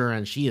of murder,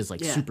 and she is,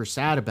 like, super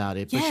sad about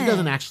it. But she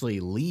doesn't actually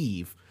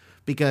leave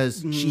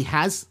because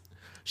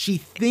she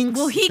thinks.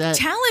 Well, he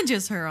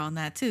challenges her on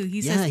that too.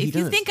 He says, "If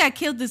you think I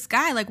killed this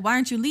guy, like, why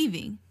aren't you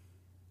leaving?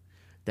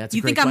 That's you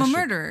a great think I'm question. a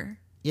murderer?"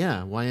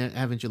 Yeah, why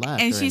haven't you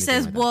left? And or she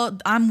says, anything like "Well,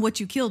 I'm what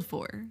you killed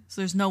for,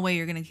 so there's no way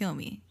you're gonna kill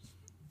me."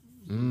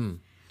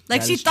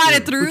 Like, That she is thought true.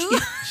 it through.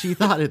 She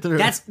thought it through.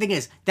 That's the thing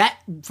is, that,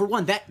 for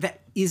one, that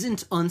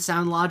isn't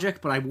unsound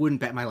logic, but I wouldn't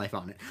bet my life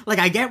on it. Like,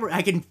 I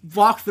can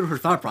walk through her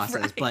thought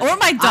process, but... Or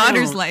my I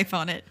daughter's don't- life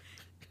on it.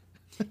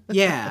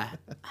 Yeah.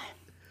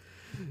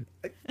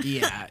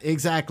 Yeah,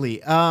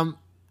 exactly.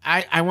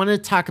 I want to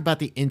talk about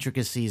the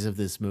intricacies of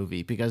this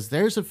movie because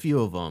there's a few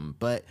of them,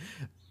 but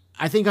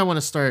I think I want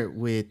to start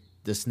with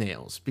the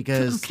snails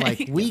because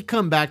like we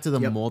come back to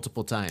them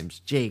multiple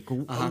times. Jake,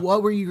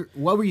 what were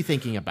you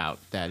thinking about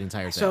that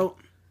entire thing?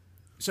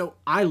 So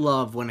I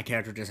love when a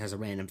character just has a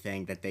random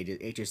thing that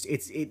that just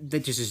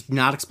is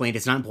not explained.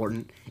 It's not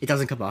important. It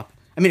doesn't come up.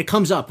 I mean, it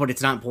comes up, but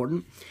it's not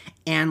important.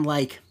 And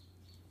like,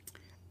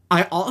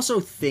 I also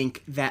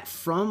think that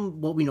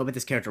from what we know about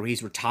this character,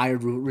 he's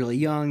retired really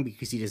young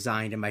because he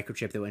designed a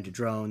microchip that went into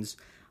drones.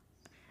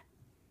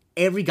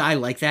 Every guy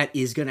like that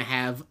is going to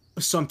have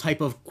some type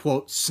of,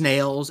 quote,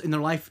 snails in their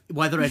life,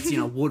 whether it's,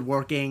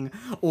 woodworking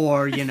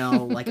or,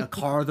 like a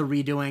car they're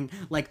redoing.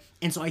 Like,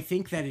 and so I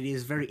think that it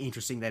is very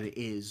interesting that it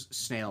is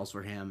snails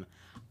for him.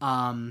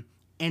 And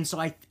so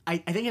I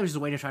think it was a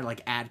way to try to,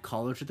 like, add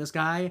color to this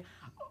guy.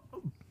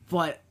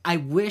 But I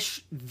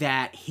wish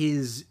that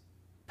his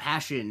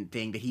passion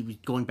thing that he was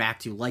going back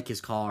to, like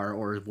his car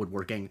or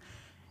woodworking,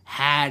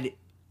 had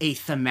a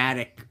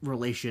thematic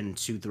relation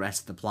to the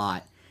rest of the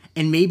plot.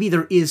 And maybe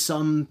there is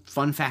some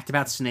fun fact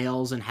about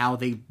snails and how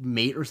they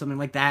mate or something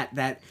like that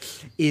that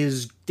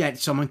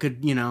someone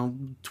could,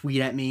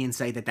 tweet at me and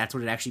say that that's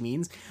what it actually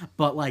means.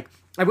 But, like,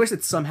 I wish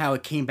that somehow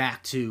it came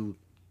back to,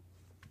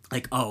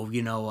 like,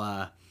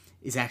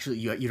 is actually,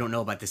 you don't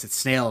know about this. It's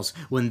snails,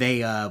 when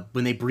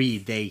they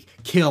breed, they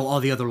kill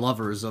all the other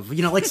lovers of,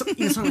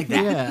 something like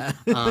that.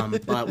 Yeah.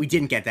 But we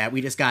didn't get that.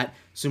 We just got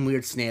some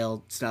weird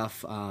snail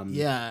stuff.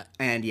 Yeah.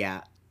 And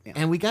yeah.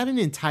 And we got an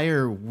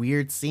entire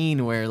weird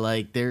scene where,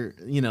 like, they're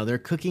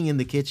cooking in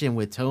the kitchen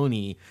with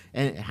Tony,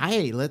 and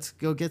hey, let's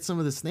go get some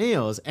of the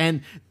snails.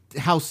 And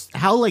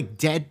how like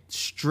dead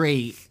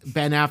straight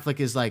Ben Affleck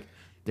is like,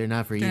 they're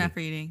not for eating. They're not for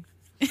eating.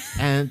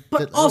 And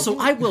But also,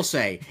 I will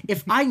say,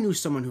 if I knew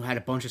someone who had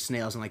a bunch of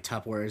snails in, like,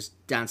 Tupperwares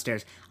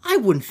downstairs, I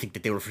wouldn't think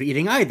that they were for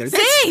eating either.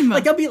 Same!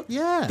 Like, that'd be like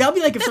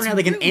if That's someone had,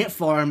 like, an rude. ant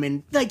farm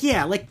and, like,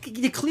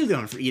 they clearly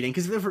aren't for eating,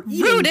 because if they're for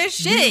eating, Rude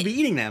as we would shit. be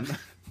eating them.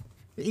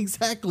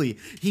 Exactly.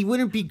 He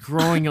wouldn't be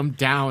growing them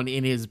down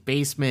in his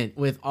basement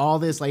with all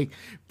this, like,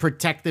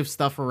 protective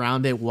stuff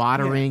around it,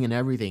 watering and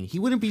everything. He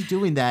wouldn't be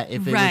doing that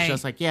if it was Right.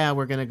 just like, yeah,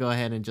 we're gonna go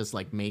ahead and just,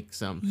 like, make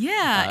some.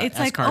 Yeah, it's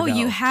like, oh,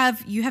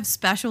 escargot. you have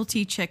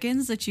specialty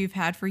chickens that you've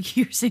had for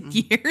years and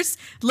years.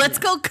 Let's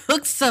go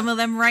cook some of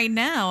them right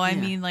now. I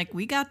mean, like,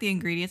 we got the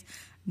ingredients.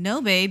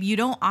 No, babe, you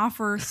don't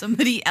offer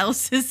somebody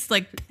else's,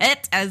 like,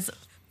 pet as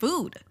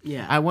food.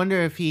 Yeah. I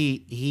wonder if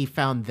he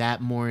found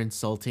that more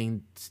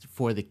insulting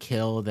for the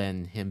kill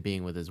than him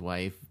being with his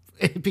wife,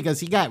 because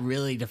he got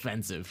really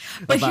defensive.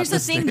 But about here's the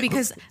thing, snails.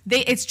 because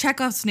it's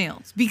Chekhov's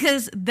snails.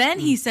 Because then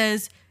he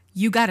says,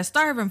 you got to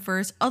starve him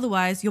first,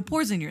 otherwise you'll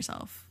poison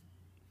yourself.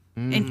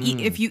 And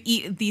if you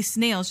eat these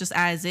snails just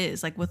as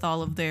is, like with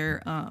all of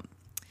their,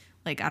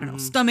 like, I don't know,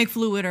 stomach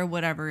fluid or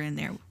whatever in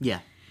there. Yeah.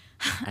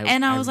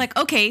 I was like,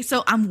 okay,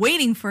 so I'm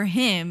waiting for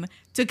him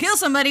to kill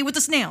somebody with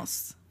the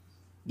snails.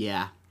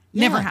 Yeah.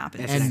 Never Yeah.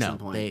 happened. That's an And no,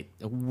 excellent point.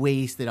 they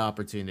wasted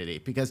opportunity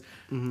because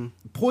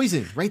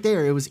poison right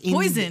there. It was in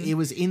Poison. It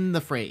was in the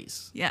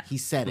phrase. Yeah. he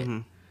said it,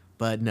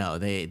 but no,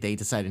 they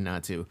decided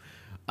not to.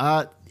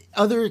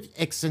 Other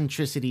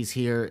eccentricities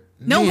here.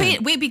 No,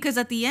 Man. wait, because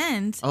at the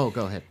end, Oh,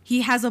 go ahead.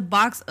 he has a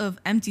box of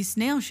empty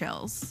snail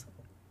shells.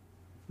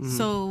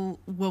 So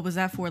what was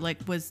that for? Like,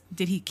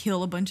 did he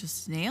kill a bunch of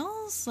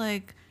snails?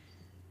 Like,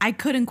 I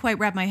couldn't quite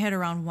wrap my head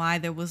around why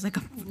there was like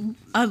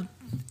a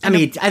I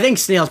mean, I think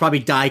snails probably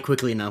die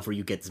quickly enough where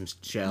you get some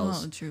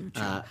shells. oh, true.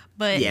 yeah,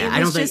 But it was I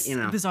don't just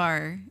think,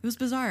 bizarre. It was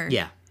bizarre.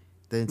 Yeah.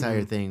 The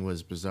entire thing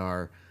was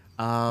bizarre.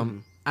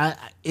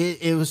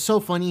 It was so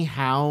funny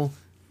how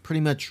pretty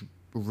much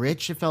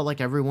rich it felt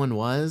like everyone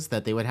was,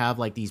 that they would have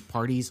like these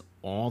parties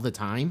all the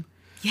time.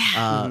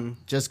 Yeah.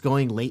 Just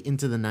going late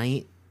into the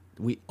night.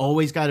 We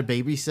always got a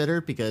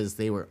babysitter because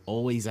they were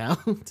always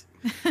out.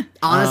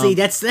 Honestly,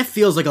 that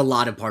feels like a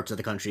lot of parts of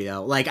the country,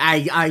 though. Like,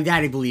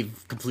 I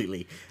believe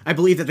completely. I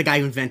believe that the guy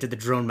who invented the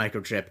drone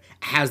microchip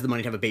has the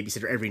money to have a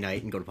babysitter every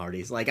night and go to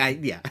parties. Like,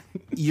 yeah.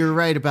 You're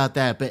right about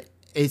that, but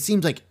it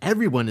seems like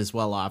everyone is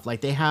well off.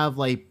 Like they have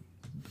like,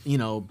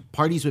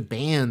 parties with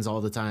bands all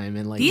the time,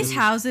 and like These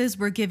houses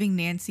were giving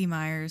Nancy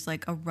Myers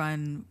like a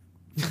run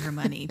for her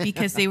money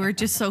because they were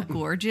just so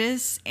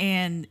gorgeous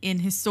and in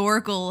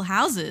historical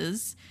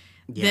houses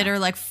that are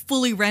like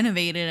fully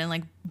renovated and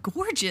like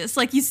gorgeous.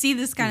 Like you see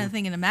this kind of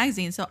thing in a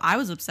magazine. So I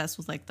was obsessed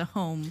with like the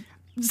homes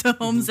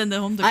and the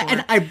home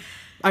decor.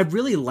 I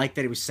really like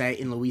that it was set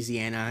in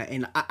Louisiana,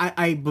 and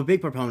I'm a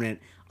big proponent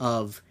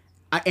of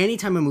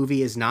anytime a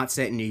movie is not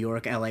set in New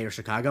York, LA, or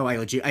Chicago, I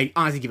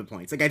honestly give it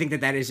points. Like I think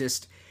that is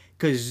just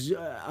because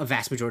a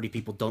vast majority of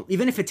people don't,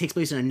 even if it takes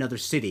place in another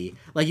city,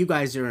 like you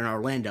guys are in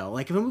Orlando.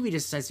 Like if a movie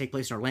just decides to take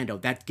place in Orlando,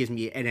 that gives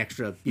me an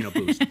extra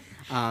boost.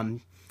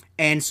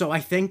 And so I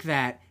think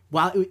that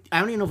while I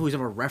don't even know if it was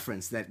ever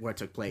referenced that where it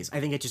took place, I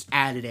think it just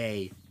added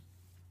a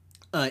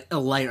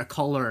light, a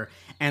color,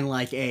 and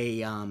like a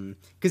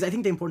because I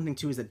think the important thing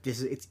too is that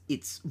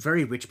it's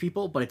very rich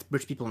people, but it's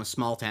rich people in a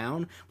small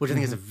town, which I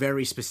think is a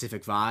very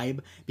specific vibe,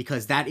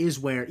 because that is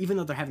where, even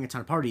though they're having a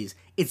ton of parties,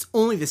 it's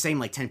only the same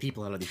like 10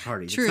 people out of these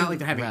parties. True. It's not like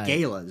they're having Right.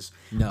 galas.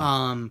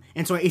 No.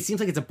 And so it seems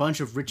like it's a bunch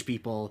of rich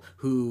people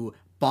who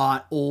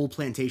bought old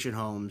plantation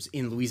homes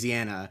in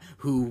Louisiana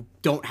who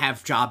don't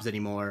have jobs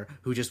anymore,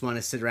 who just want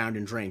to sit around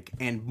and drink,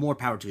 and more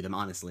power to them,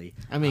 honestly.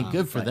 I mean,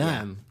 good for but yeah.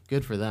 them.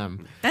 Good for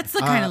them. That's the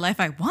kind of life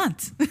I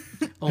want.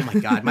 Oh my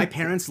god, my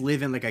parents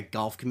live in like a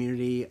golf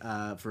community.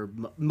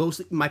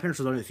 Mostly, my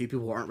parents are one of the few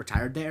people who aren't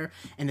retired there,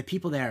 and the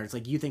people there, it's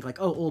like you think like,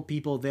 oh, old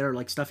people, they're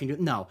like stuff you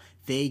do. No,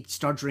 they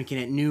start drinking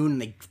at noon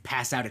and they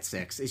pass out at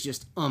 6. It's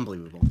just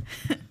unbelievable.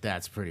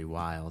 That's pretty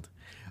wild.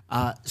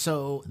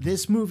 So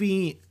this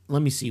movie,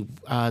 let me see.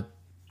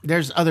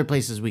 There's other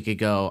places we could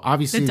go.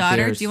 Obviously, The daughter.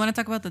 there's- Do you want to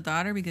talk about the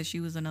daughter because she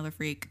was another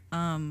freak?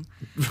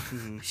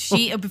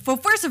 She.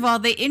 First of all,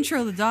 they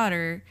intro the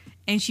daughter,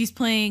 and she's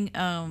playing.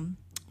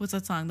 what's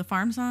that song? The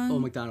Farm song? Oh,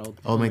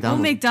 McDonald. Oh, Oh,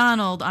 McDonald.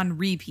 McDonald on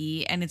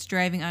repeat, and it's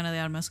driving Ana de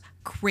Armas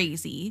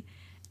crazy.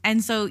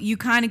 And so you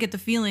kind of get the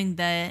feeling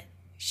that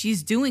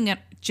she's doing it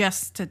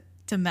just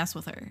to mess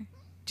with her.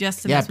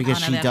 Just to Yeah, mess with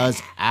because Ana she de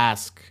does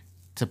ask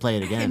to play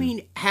it again. I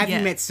mean, have Yeah.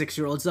 you met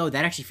 6-year-olds though?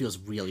 That actually feels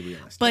really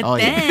realistic. But Oh,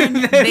 yeah.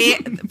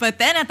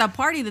 then at the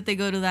party that they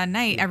go to that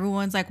night,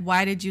 everyone's like,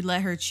 "Why did you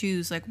let her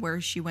choose like where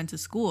she went to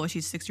school?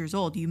 She's 6 years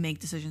old. You make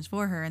decisions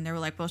for her." And they were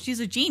like, "Well, she's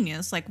a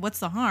genius. Like, what's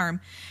the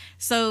harm?"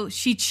 So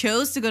she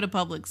chose to go to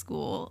public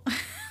school,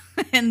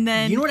 and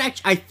then You know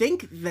what? I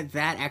think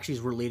that actually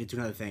is related to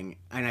another thing,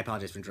 and I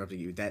apologize for interrupting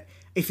you. That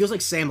it feels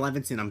like Sam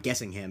Levinson, I'm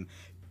guessing him,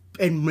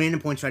 and random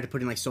points tried to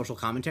put in like social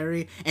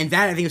commentary, and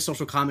that I think is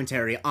social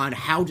commentary on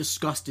how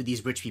disgusted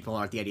these rich people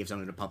are at the idea of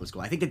sending them to public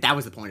school. I think that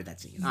was the point of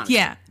that scene. Honestly.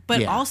 Yeah,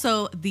 but Yeah.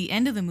 also the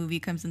end of the movie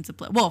comes into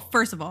play. Well,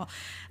 first of all,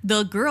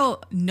 the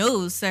girl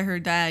knows that her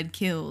dad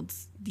killed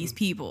these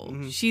people.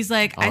 She's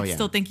like, I yeah.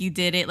 still think you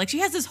did it. Like, she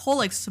has this whole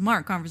like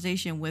smart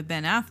conversation with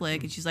Ben Affleck,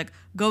 and she's like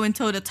going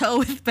toe to toe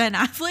with Ben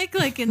Affleck,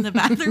 like in the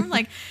bathroom,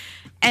 like,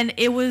 and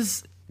it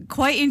was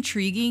quite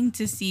intriguing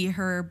to see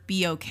her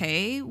be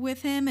okay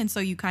with him. And so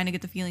you kind of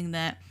get the feeling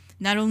that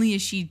not only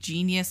is she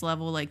genius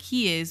level like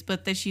he is,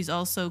 but that she's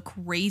also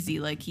crazy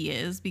like he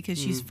is, because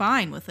she's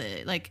fine with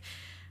it. Like,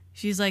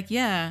 she's like,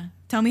 yeah,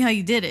 tell me how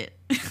you did it.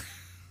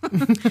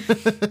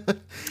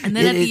 And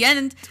then at the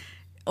end,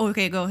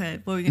 okay, go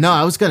ahead. What were you gonna No,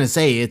 I was gonna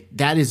say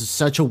that is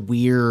such a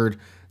weird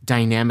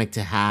dynamic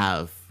to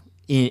have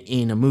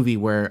in a movie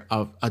where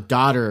a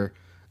daughter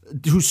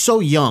who's so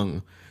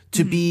young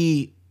to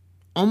be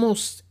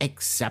almost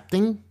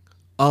accepting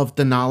of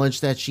the knowledge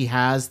that she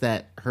has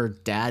that her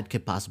dad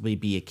could possibly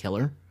be a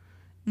killer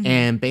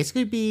and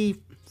basically be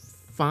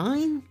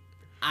fine.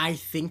 I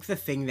think the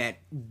thing that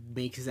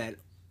makes that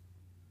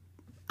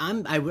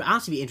I would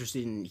honestly be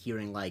interested in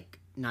hearing like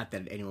not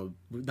that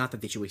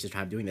they should waste their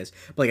time doing this,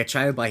 but like a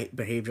child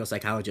behavioral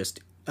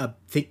psychologist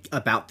think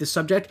about this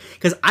subject,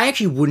 because I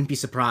actually wouldn't be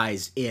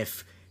surprised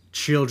if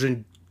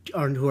children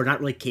who are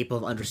not really capable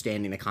of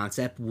understanding the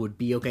concept would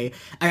be okay.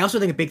 I also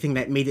think a big thing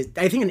that made it,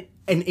 I think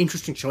an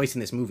interesting choice in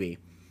this movie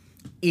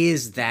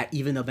is that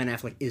even though Ben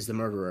Affleck is the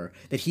murderer,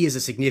 that he is a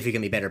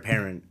significantly better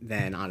parent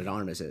than Ana de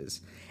Armas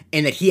is,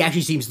 and that he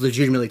actually seems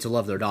legitimately to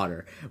love their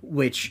daughter,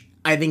 which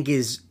I think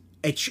is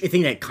a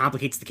thing that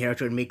complicates the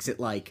character and makes it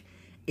like,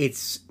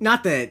 it's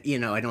not that, you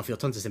know, I don't feel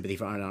tons of sympathy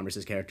for Ana de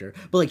Armas' character,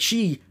 but like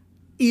she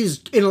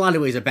is in a lot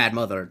of ways a bad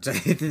mother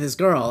to this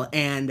girl,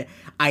 and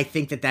I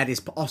think that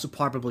is also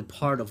probably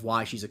part of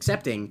why she's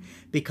accepting,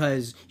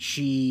 because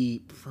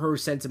her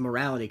sense of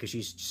morality, because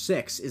she's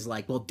 6, is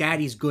like, well,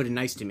 daddy's good and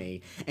nice to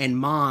me, and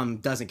mom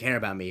doesn't care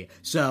about me,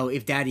 so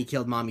if daddy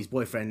killed mommy's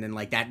boyfriend, then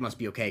like that must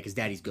be okay because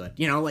daddy's good,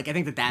 you know, like I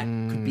think that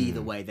could be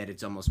the way that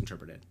it's almost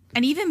interpreted.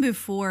 And even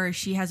before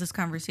she has this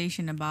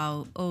conversation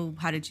about, oh,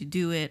 how did you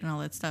do it and all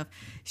that stuff,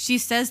 she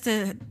says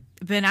to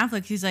Ben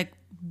Affleck, she's like,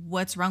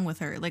 what's wrong with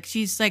her? Like,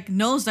 she's like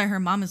knows that her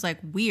mom is like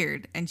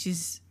weird, and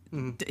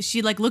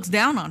she like looks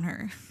down on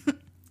her.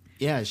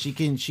 Yeah, she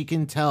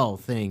can tell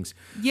things.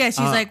 Yeah, she's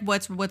like,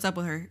 what's up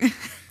with her?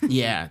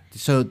 Yeah,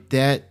 so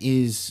that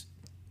is,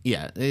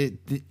 yeah,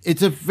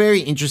 it's a very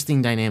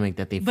interesting dynamic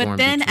that they But formed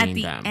then between at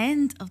the them.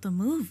 end of the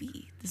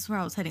movie, this is where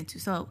I was heading to.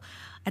 So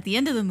at the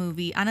end of the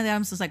movie, Ana de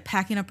Armas is like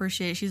packing up her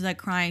shit. She's like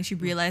crying. She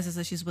realizes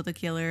that she's with a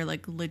killer,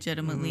 like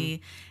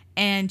legitimately,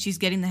 and she's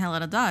getting the hell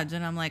out of Dodge.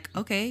 And I'm like,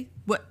 okay,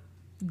 what?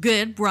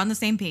 Good, we're on the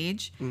same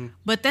page.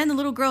 But then the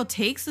little girl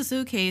takes the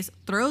suitcase,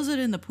 throws it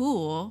in the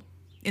pool,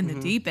 in the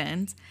deep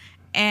end,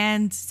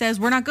 and says,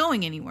 we're not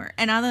going anywhere.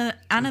 And Ana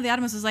de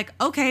Armas is like,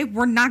 okay,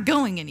 we're not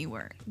going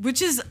anywhere.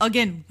 Which is,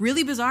 again,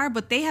 really bizarre,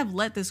 but they have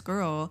let this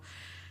girl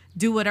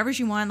do whatever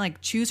she wants,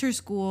 like choose her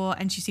school,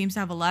 and she seems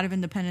to have a lot of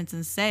independence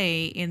and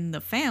say in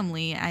the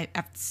family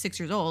at 6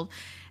 years old.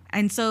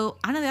 And so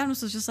Ana de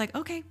Armas was just like,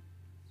 okay,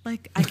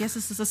 like, I guess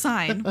this is a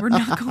sign. We're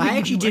not going I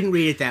actually anywhere. didn't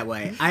read it that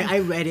way. I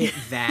read it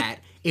that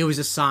it was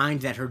a sign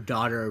that her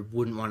daughter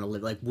wouldn't want to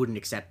live, like wouldn't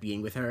accept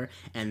being with her,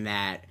 and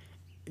that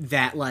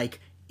like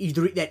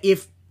either that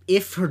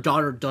if her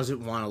daughter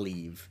doesn't want to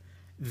leave,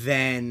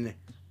 then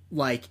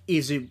like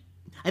is it?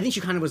 I think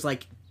she kind of was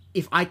like,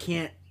 if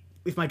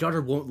my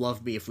daughter won't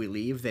love me if we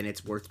leave, then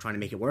it's worth trying to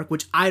make it work,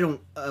 which I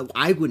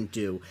wouldn't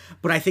do.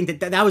 But I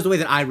think that was the way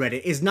that I read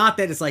it. Is not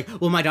that it's like,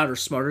 well, my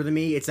daughter's smarter than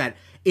me. It's that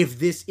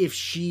if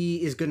she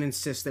is going to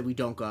insist that we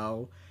don't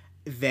go,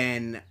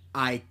 then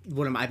my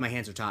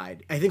hands are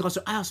tied. I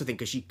also think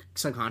because she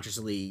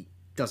subconsciously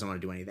doesn't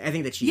want to do anything. I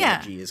think that she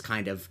is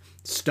kind of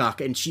stuck,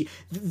 and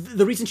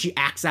the reason she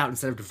acts out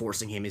instead of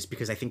divorcing him is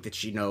because I think that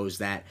she knows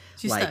that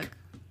She's like. stuck.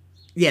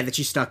 Yeah, that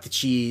she's stuck.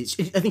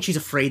 I think she's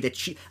afraid that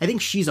she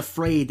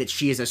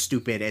is as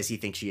stupid as he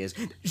thinks she is.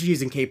 She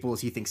is incapable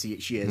as he thinks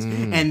she is,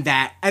 and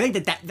that I think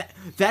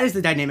that is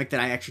the dynamic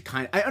that I actually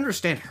I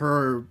understand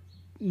her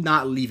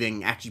not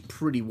leaving actually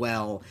pretty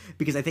well,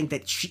 because I think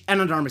that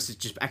Ana de Armas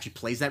just actually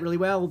plays that really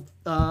well.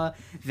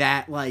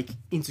 That like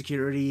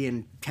insecurity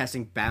and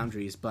testing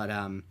boundaries, but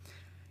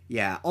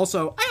Yeah.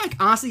 Also,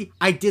 honestly,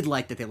 I did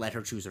like that they let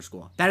her choose her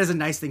school. That is a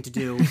nice thing to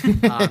do.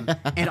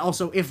 And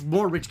also, if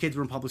more rich kids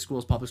were in public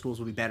schools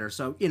would be better.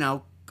 So,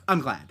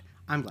 I'm glad.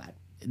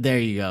 There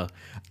you go.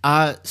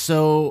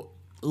 So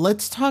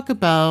let's talk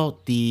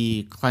about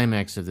the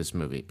climax of this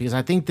movie, because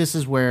I think this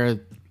is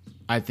where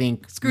I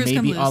think Screws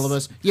come maybe all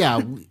loose. of us,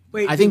 yeah,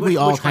 Wait, I think we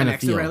all which kind of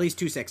climax? There feel. were at least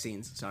 2 sex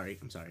scenes. Sorry.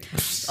 I'm sorry.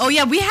 Oh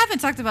yeah, we haven't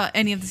talked about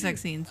any of the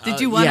sex scenes.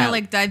 Did you want to yeah.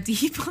 dive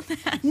deep on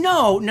that?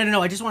 No.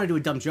 I just want to do a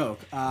dumb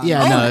joke.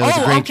 Yeah, no, it was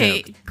a great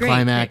okay, joke. great.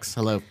 Climax.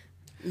 Hello.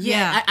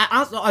 Yeah.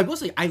 I will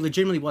say, I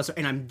legitimately was,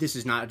 and this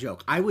is not a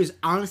joke. I was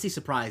honestly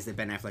surprised that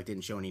Ben Affleck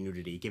didn't show any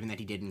nudity, given that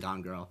he did in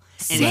Gone Girl.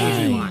 And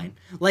it was fine.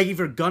 Like, if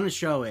you're gonna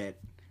show it,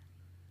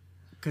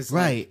 because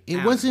Right.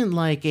 It wasn't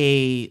like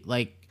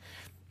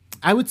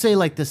I would say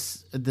like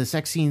this, the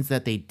sex scenes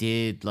that they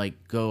did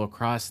go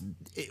across,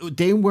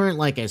 they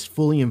weren't as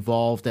fully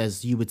involved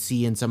as you would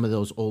see in some of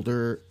those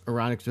older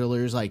erotic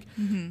thrillers.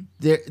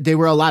 There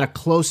were a lot of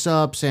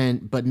close-ups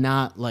but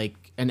not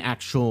an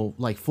actual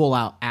full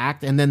out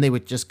act, and then they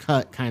would just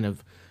cut kind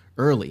of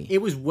early.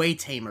 It was way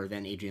tamer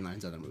than Adrian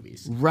Lyne's other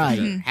movies.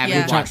 Right. Having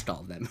Yeah. watched all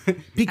of them.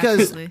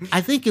 Because Absolutely.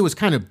 I think it was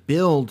kind of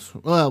billed.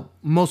 Well,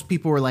 most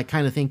people were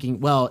kind of thinking,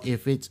 well,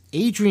 if it's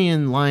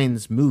Adrian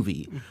Lyne's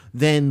movie,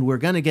 then we're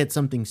gonna get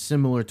something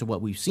similar to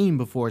what we've seen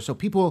before. So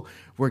people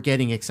were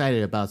getting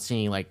excited about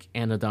seeing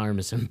Anna de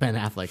Armas and Ben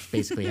Affleck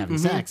basically having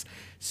sex.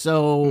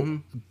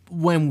 So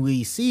when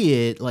we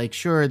see it,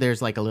 sure,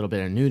 there's a little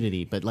bit of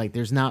nudity, but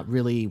there's not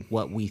really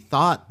what we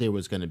thought there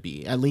was gonna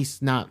be. At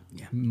least not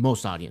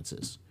most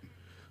audiences.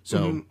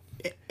 So.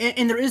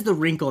 And there is the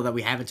wrinkle that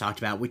we haven't talked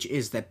about, which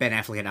is that Ben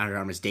Affleck and Ana de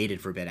Armas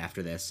dated for a bit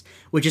after this.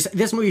 Which is,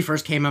 this movie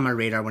first came on my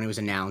radar when it was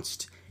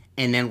announced,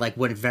 and then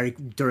when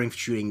during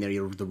shooting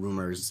there were the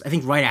rumors. I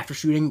think right after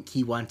shooting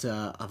he went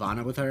to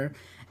Havana with her,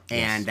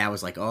 and that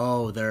was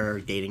oh, they're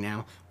dating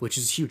now, which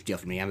is a huge deal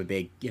for me. I'm a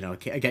big you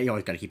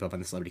always got to keep up on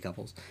the celebrity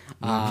couples,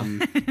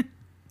 and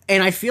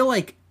I feel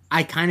like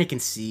I kind of can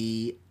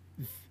see.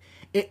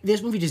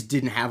 This movie just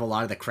didn't have a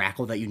lot of the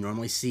crackle that you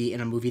normally see in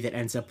a movie that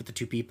ends up with the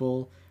two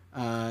people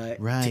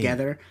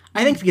together.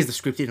 I think because the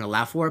script didn't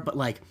allow for it, but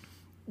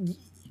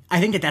I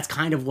think that's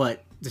kind of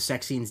what the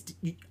sex scenes.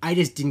 I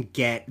just didn't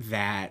get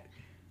that.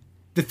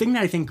 The thing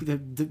that I think the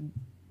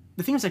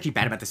thing that's actually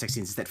bad about the sex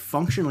scenes is that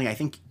functionally, I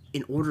think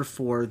in order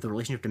for the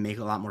relationship to make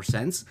a lot more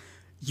sense,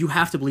 you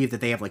have to believe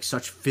that they have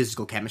such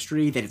physical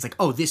chemistry that it's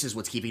oh, this is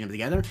what's keeping them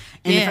together,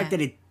 and the fact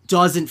that it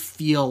doesn't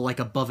feel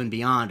above and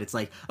beyond. It's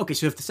okay,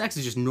 so if the sex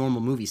is just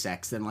normal movie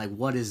sex, then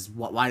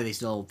why are they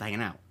still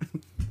hanging out?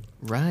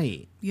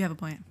 Right. You have a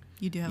point.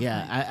 You do have a Yeah,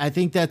 point. I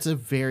think that's a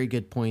very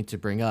good point to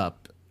bring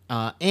up.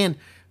 And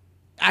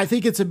I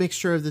think it's a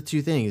mixture of the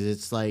two things.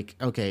 It's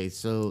okay,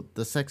 so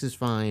the sex is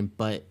fine,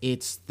 but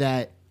it's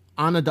that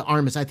Ana de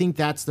Armas, I think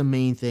that's the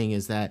main thing,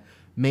 is that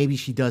maybe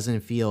she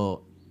doesn't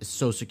feel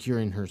so secure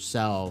in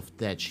herself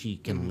that she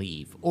can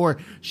leave. Or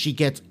she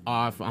gets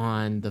off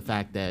on the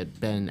fact that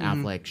Ben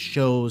Affleck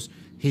shows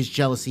his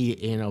jealousy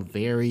in a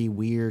very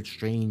weird,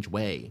 strange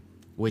way,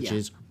 which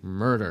is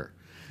murder.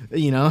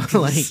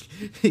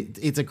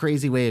 It's a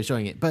crazy way of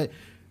showing it. But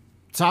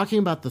talking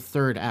about the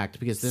third act,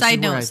 because this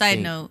Side is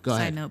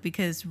where note,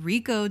 because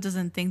Rico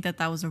doesn't think that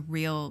was a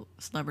real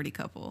celebrity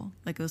couple.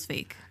 It was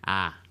fake.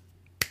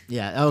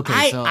 Yeah,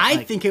 okay.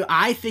 I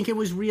think it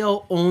was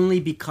real only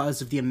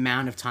because of the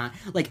amount of time.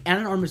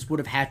 Ana de Armas would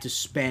have had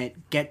to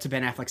get to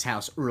Ben Affleck's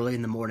house early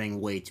in the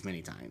morning way too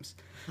many times.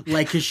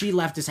 Because she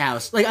left his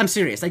house. I'm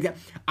serious.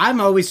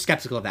 I'm always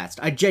skeptical of that.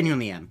 I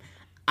genuinely am.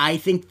 I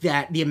think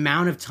that the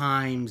amount of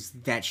times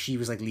that she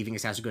was leaving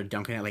his house to go to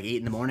Dunkin' at 8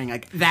 in the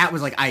morning, that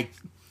was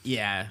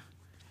yeah.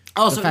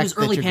 Also, The it was fact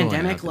that early you're going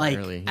pandemic. out that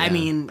early, I yeah.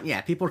 mean,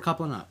 people were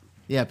coupling up.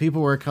 Yeah,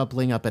 people were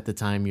coupling up at the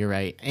time. You're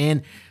right.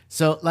 And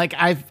so,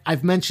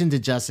 I've mentioned to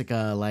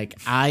Jessica,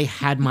 I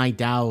had my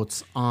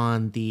doubts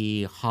on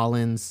the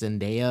Holland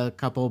Zendaya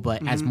couple,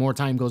 but as more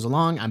time goes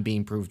along, I'm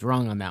being proved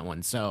wrong on that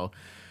one. So,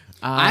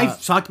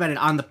 I've talked about it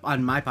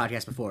on my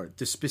podcast before.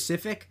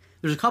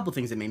 There's a couple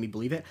things that made me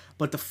believe it,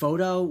 but the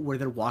photo where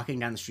they're walking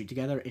down the street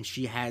together and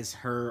she has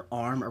her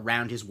arm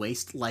around his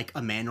waist like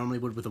a man normally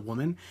would with a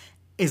woman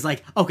is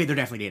okay, they're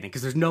definitely dating,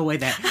 because there's no way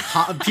that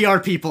PR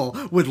people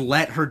would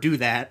let her do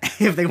that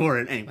if they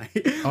weren't anyway.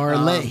 or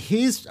let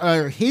his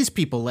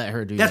people let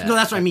her do that. No,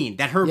 that's what I mean.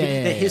 That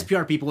his yeah.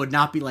 PR people would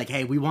not be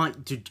hey, we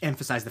want to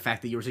emphasize the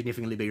fact that you were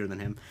significantly bigger than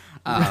him.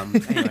 Anyway,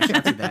 shout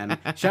out to them.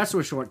 Shout out to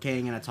a short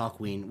king and a tall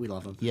queen. We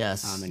love them.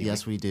 Yes, Anyway.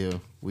 yes, we do.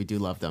 We do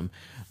love them.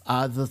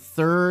 The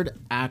third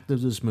act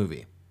of this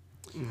movie.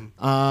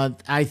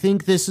 I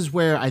think this is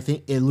where I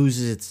think it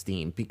loses its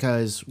steam,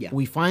 because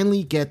we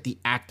finally get the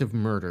act of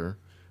murder,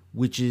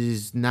 which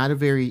is not a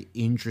very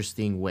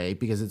interesting way,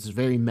 because it's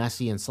very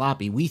messy and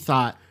sloppy. We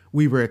thought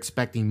we were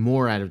expecting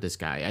more out of this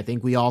guy. I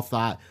think we all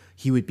thought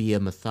he would be a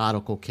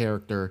methodical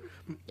character,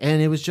 and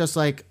it was just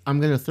I'm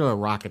going to throw a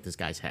rock at this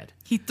guy's head.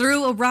 He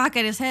threw a rock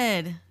at his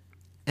head.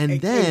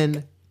 And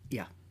then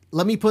Yeah.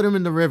 let me put him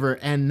in the river,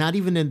 and not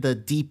even in the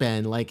deep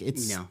end.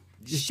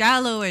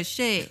 shallow as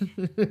shit.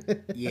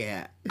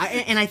 Yeah,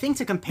 and I think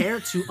to compare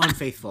to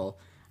Unfaithful,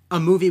 a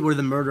movie where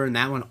the murder in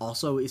that one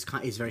also is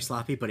very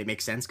sloppy, but it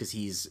makes sense because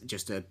he's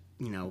just a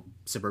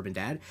suburban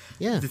dad.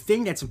 Yeah. The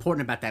thing that's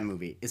important about that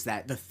movie is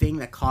that the thing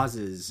that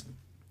causes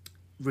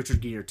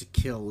Richard Gere to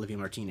kill Olivia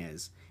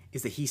Martinez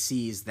is that he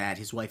sees that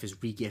his wife is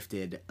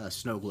regifted a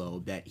snow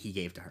globe that he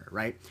gave to her,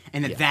 right?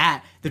 And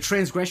that the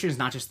transgression is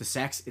not just the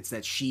sex; it's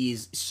that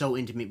she's so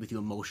intimate with you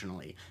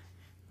emotionally.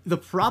 The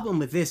problem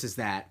with this is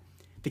that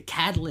the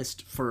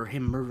catalyst for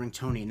him murdering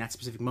Tony in that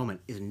specific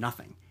moment is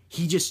nothing.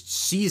 He just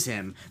sees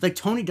him. Like,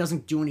 Tony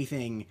doesn't do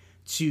anything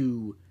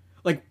to,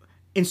 like,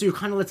 and so you're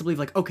kind of led to believe,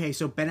 like, okay,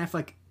 so Ben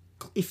Affleck,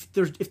 if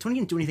Tony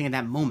didn't do anything in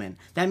that moment,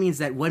 that means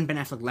that when Ben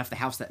Affleck left the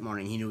house that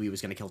morning, he knew he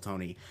was going to kill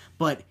Tony.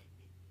 But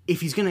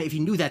if he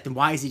knew that, then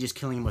why is he just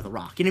killing him with a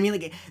rock? You know what I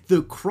mean?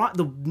 Like,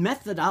 the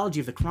methodology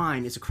of the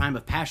crime is a crime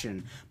of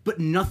passion, but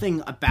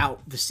nothing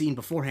about the scene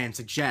beforehand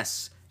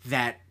suggests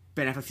that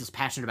Ben Affleck feels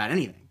passionate about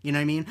anything. You know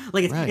what I mean?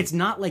 Like, it's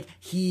not like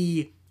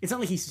he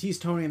sees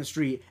Tony on the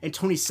street and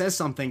Tony says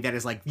something that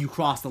is like, you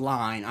crossed the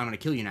line, I'm going to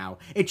kill you now.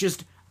 It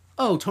just,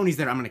 oh, Tony's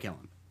there, I'm going to kill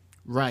him.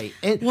 Right.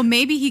 Well,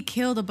 maybe he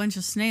killed a bunch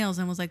of snails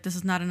and was like, this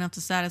is not enough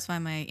to satisfy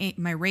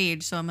my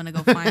rage, so I'm going to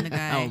go find the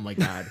guy. Oh, my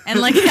God. And,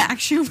 like,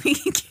 actually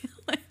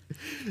kill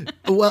him.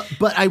 Well,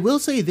 but I will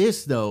say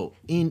this, though.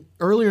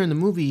 Earlier in the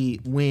movie,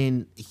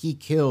 when he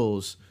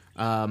kills...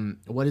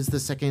 what is the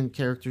second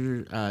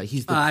character?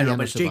 He's the I don't know,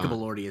 but savant. Jacob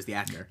Elordi is the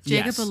actor.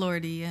 Jacob Yes.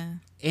 Elordi, yeah.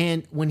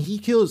 And when he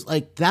kills,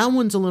 like, that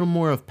one's a little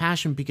more of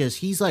passion because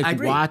he's, like,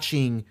 agree.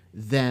 watching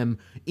them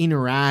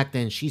interact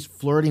and she's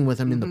flirting with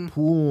him in the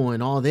pool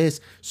and all this.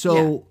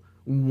 So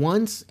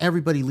once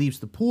everybody leaves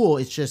the pool,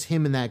 it's just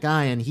him and that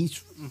guy and he's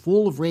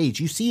full of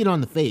rage. You see it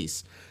on the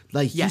face.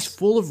 Like, he's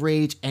full of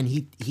rage and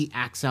he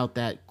acts out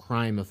that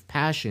crime of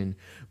passion.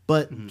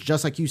 But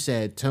just like you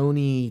said,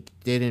 Tony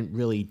didn't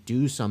really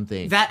do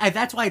something.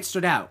 That's why it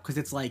stood out, because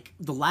it's like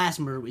the last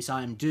murder we saw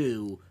him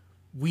do,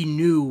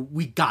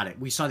 we got it.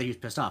 We saw that he was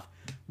pissed off.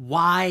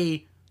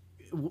 Why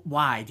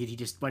did he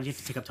have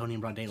to pick up Tony in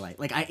broad daylight?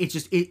 Like,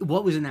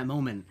 what was in that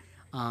moment?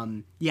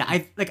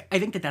 I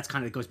think that's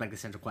kind of goes back to the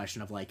central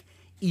question of, like,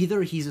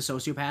 either he's a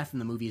sociopath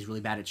and the movie is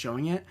really bad at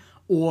showing it,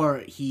 or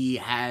he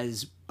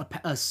has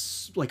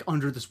like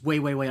under this way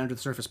under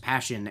the surface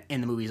passion,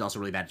 and the movie is also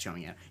really bad at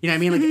showing it. You know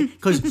what I mean? Like,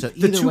 because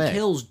the two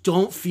kills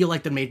don't feel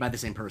like they're made by the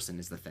same person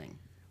is the thing.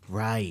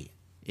 Right.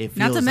 It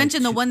Not to feels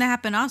mention like the one that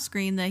happened off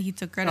screen that he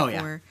took credit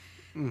for.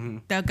 Mm-hmm.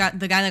 The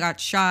guy that got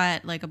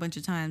shot like a bunch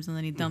of times, and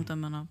then he dumped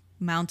him on a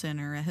mountain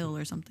or a hill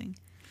or something.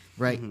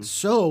 Right.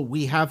 So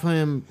we have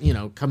him,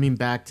 coming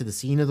back to the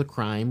scene of the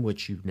crime,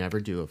 which you never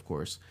do, of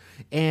course.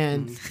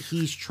 And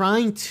he's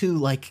trying to,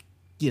 like,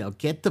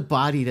 get the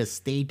body to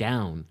stay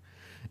down.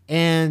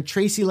 And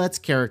Tracy Letts'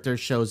 character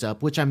shows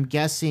up, which I'm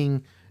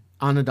guessing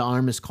Ana de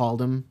Armas called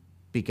him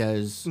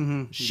because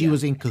she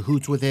was in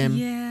cahoots with him.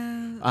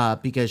 Yeah.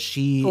 Because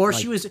she... Or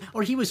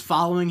he was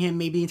following him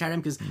maybe the entire time,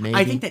 because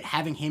I think that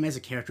having him as a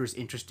character is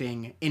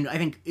interesting, and I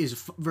think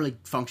is really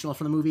functional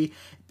for the movie,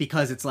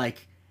 because it's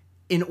like,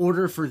 in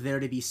order for there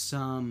to be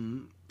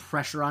some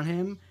pressure on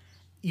him,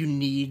 you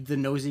need the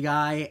nosy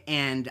guy,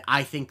 and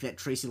I think that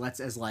Tracy Letts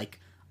as, like,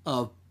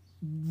 a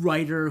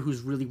writer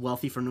who's really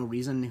wealthy for no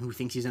reason, who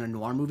thinks he's in a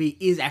noir movie,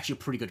 is actually a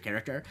pretty good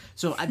character.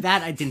 So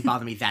that didn't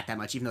bother me that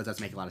much, even though it does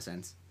make a lot of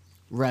sense.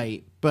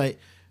 Right. But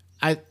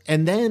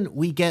and then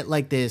we get,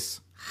 like,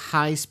 this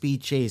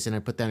high-speed chase, and I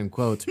put that in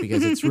quotes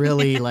because it's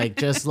really, like,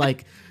 just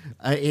like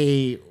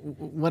a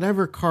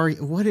whatever that car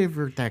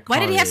Why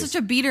did he have is. such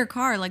a beater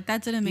car? Like,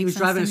 that didn't make sense. He was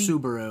driving a to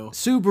me.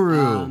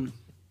 Subaru.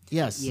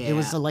 Yes, yeah. it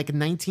was like a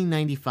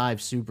 1995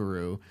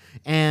 Subaru.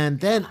 And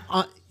then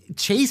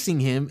chasing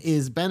him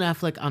is Ben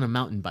Affleck on a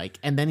mountain bike,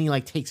 and then he,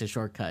 like, takes a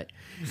shortcut.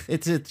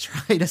 It's to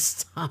try to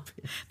stop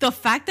him. The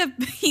fact that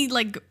he,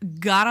 like,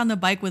 got on the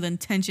bike with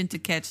intention to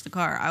catch the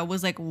car, I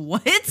was like,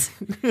 what?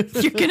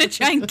 You're gonna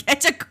try and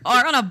catch a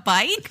car on a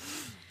bike?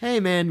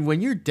 Hey, man,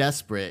 when you're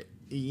desperate,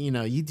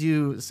 you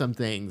do some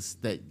things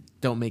that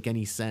don't make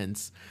any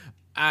sense.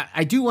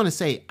 I do want to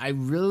say I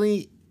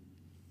really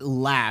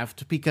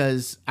laughed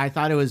because I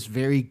thought it was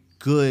very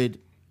good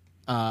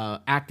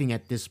acting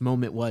at this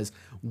moment was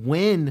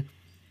when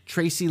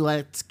Tracy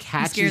Letts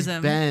catches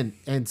Ben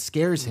and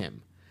scares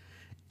him.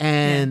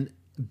 And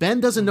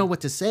Ben doesn't know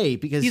what to say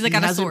because he's, like, he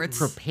out of hasn't sorts.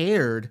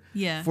 prepared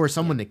for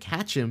someone to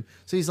catch him.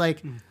 So he's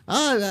like,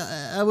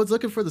 I was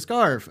looking for the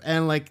scarf.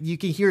 And, like, you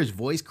can hear his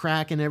voice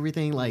crack and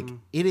everything. Like,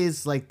 it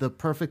is, like, the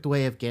perfect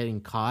way of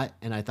getting caught.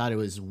 And I thought it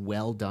was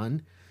well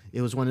done.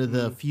 It was one of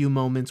the few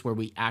moments where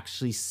we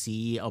actually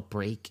see a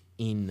break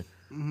in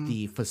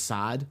the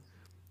facade.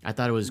 I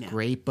thought it was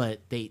great,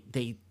 but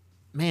they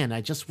man,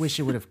 I just wish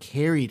it would have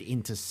carried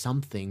into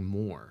something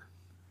more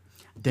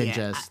than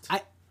just... I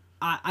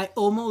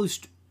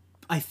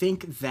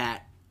think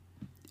that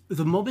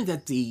the moment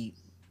that I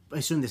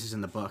assume this is in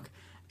the book,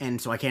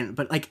 and so I can't,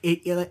 but, like,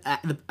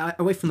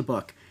 away from the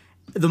book,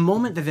 the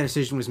moment that the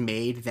decision was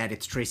made that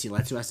it's Tracy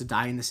Letts who has to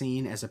die in the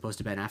scene as opposed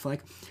to Ben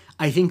Affleck,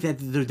 I think that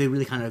they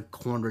really kind of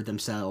cornered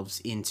themselves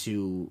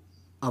into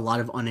a lot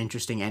of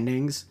uninteresting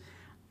endings.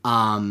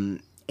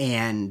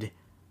 And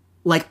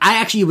like, I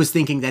actually was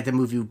thinking that the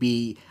movie would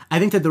be, I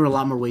think that there were a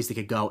lot more ways they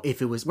could go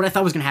if it was, what I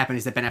thought was going to happen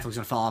is that Ben Affleck was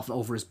going to fall off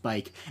over his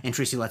bike and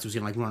Tracy Letts was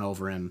going to like run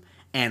over him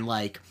and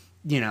like,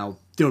 you know,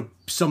 there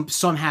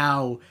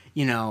somehow,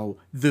 you know,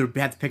 they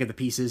had to pick up the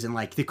pieces and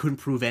like they couldn't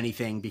prove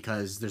anything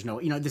because there's no,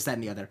 you know, this, that,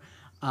 and the other.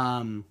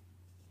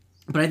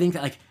 But I think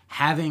that like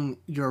having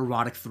your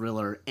erotic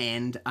thriller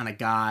end on a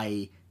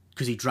guy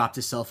because he dropped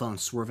his cell phone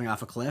swerving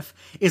off a cliff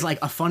is like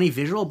a funny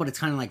visual, but it's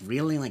kind of like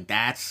really like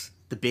that's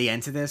the big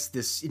end to this.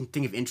 This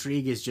thing of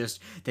intrigue is just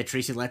that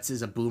Tracy Letts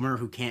is a boomer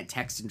who can't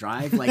text and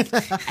drive. Like,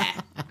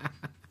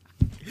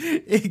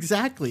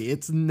 exactly.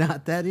 It's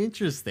not that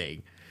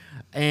interesting.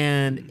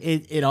 And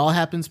it all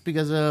happens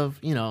because of,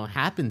 you know,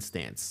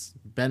 happenstance.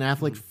 Ben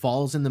Affleck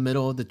falls in the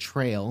middle of the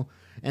trail,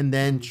 and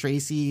then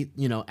Tracy,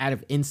 you know, out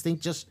of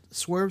instinct, just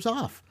swerves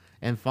off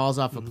and falls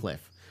off a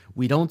cliff.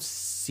 We don't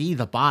see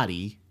the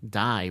body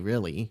die,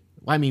 really.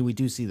 Well, I mean, we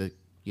do see the,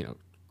 you know,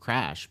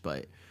 crash,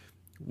 but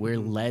we're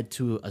led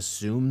to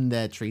assume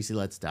that Tracy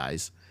Letts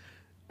dies.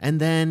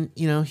 And then,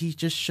 you know, he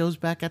just shows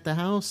back at the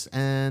house,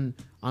 and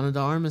Ana de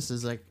Armas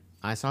is like,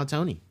 I saw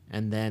Tony,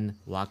 and then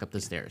walk up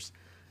the stairs.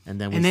 And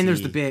then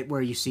there's the bit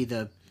where you see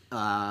the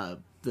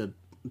burning.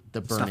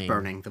 stuff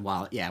burning, the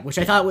wallet. Yeah, which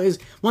I thought was,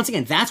 once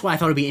again, that's why I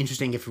thought it would be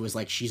interesting if it was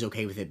like she's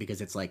okay with it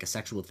because it's like a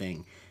sexual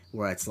thing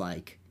where it's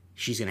like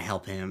she's going to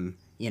help him,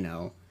 you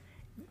know.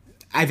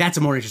 That's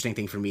a more interesting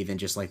thing for me than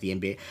just like the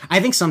NBA. I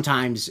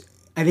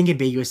think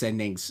ambiguous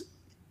endings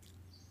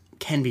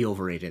can be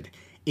overrated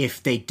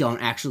if they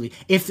don't actually,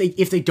 if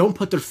they don't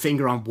put their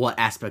finger on what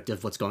aspect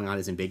of what's going on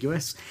is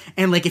ambiguous.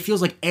 And like it feels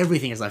like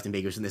everything is left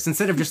ambiguous in this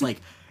instead of just like,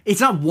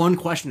 it's not one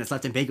question that's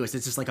left ambiguous,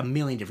 it's just like a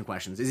million different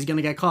questions. Is he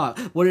gonna get caught?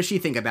 What does she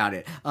think about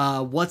it?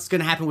 What's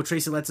gonna happen with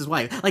Tracy Letts'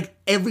 wife? Like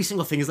every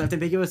single thing is left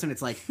ambiguous, and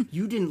it's like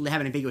you didn't have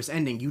an ambiguous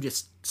ending, you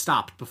just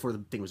stopped before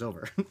the thing was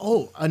over.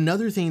 Oh,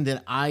 another thing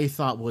that I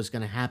thought was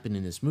gonna happen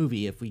in this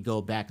movie, if we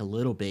go back a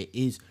little bit,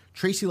 is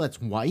Tracy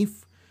Letts'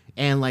 wife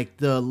and like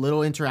the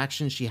little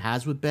interaction she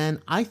has with Ben.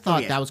 I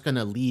thought that was going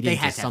to lead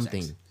into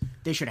something.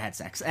 They should have had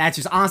sex. That's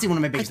just honestly one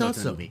of my biggest notes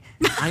in the movie.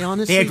 I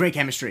honestly, they had great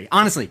chemistry.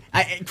 Honestly,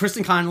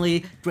 Kristen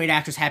Connolly, great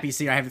actress. Happy to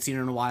see her. I haven't seen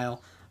her in a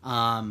while.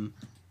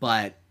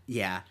 But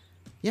yeah,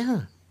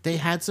 they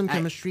had some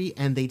chemistry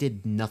and they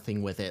did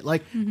nothing with it.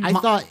 Like I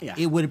thought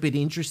it would have been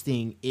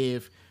interesting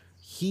if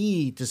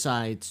he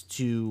decides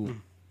to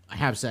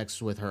have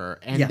sex with her,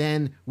 and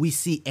then we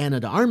see Ana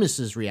de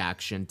Armas's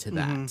reaction to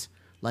that.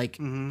 Like.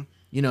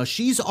 You know,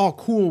 she's all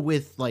cool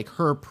with like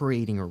her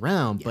parading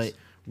around, but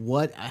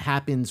what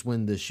happens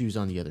when the shoe's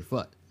on the other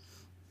foot?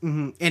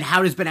 And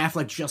how does Ben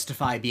Affleck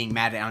justify being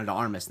mad at Ana de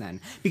Armas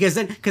then? Because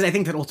I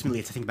think that ultimately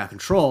it's a thing about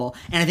control,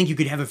 and I think you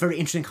could have a very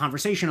interesting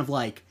conversation of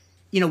like,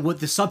 you know, what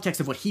the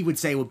subtext of what he would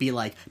say would be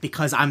like,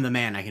 because I'm the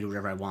man, I can do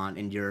whatever I want,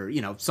 and you're,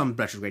 you know, some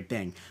retrograde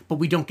thing. But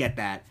we don't get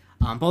that.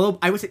 Although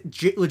I would say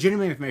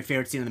legitimately my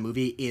favorite scene in the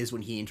movie is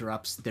when he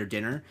interrupts their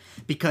dinner,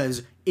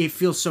 because it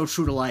feels so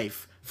true to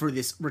life for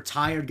this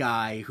retired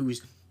guy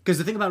because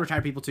the thing about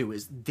retired people too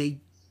is they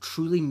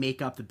truly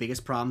make up the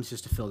biggest problems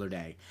just to fill their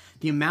day.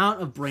 The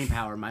amount of brain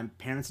power my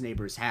parents and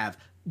neighbors have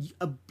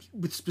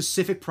with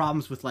specific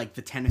problems with like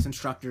the tennis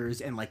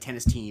instructors and like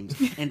tennis teams,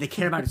 and they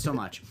care about it so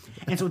much.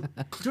 And so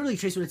clearly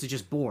Tracy Letts is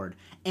just bored.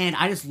 And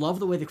I just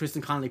love the way that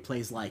Kristen Connolly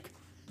plays like,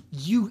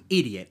 you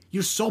idiot,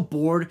 you're so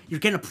bored,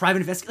 you're getting a private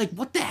investigation, like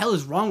what the hell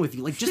is wrong with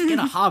you? Like just get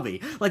a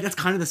hobby. Like that's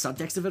kind of the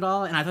subtext of it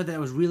all, and I thought that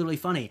was really, really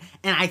funny.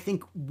 And I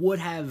think would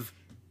have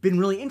been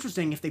really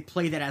interesting if they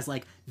play that as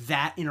like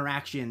that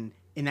interaction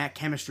and that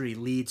chemistry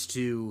leads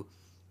to,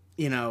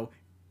 you know,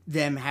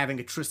 them having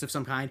a tryst of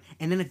some kind.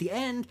 And then at the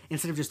end,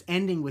 instead of just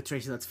ending with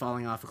Tracy Letts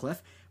falling off a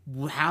cliff,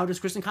 how does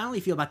Kristen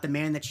Connolly feel about the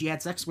man that she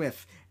had sex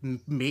with?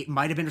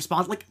 Might have been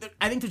responsible. Like,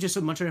 I think there's just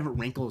so much different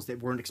wrinkles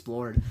that weren't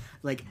explored.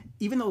 Like,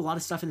 even though a lot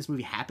of stuff in this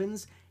movie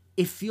happens,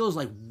 it feels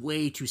like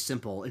way too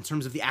simple in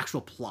terms of the actual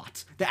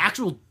plot. The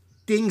actual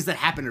things that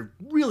happen are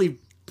really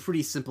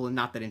pretty simple and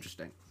not that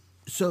interesting.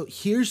 So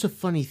here's a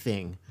funny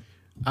thing.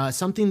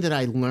 Something that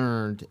I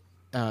learned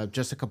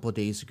just a couple of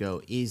days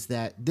ago is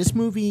that this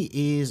movie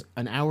is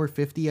an hour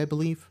 50, I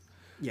believe.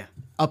 Yeah.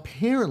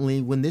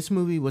 Apparently, when this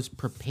movie was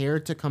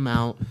prepared to come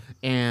out,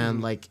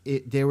 and like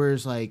there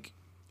was like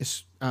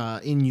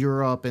in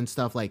Europe and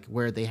stuff like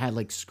where they had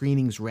like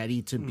screenings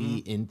ready to be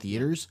in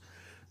theaters,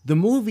 the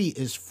movie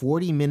is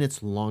 40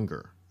 minutes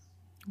longer.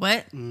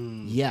 What?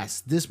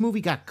 Yes, this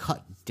movie got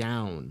cut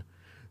down,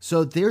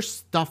 so there's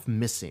stuff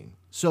missing.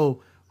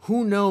 So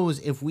who knows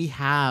if we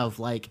have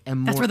like a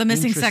more. That's where the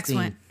missing sex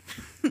went.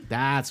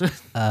 That's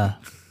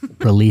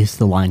release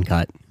the line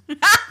cut.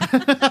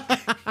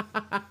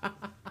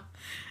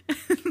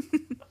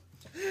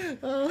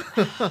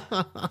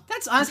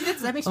 That's honestly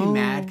that makes me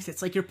mad because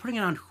it's like you're putting it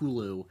on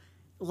Hulu,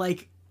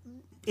 like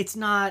it's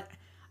not.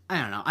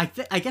 I don't know.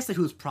 I guess that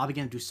Hulu's probably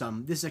going to do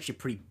some. This is actually a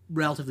pretty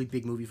relatively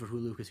big movie for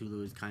Hulu because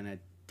Hulu is kind of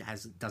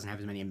doesn't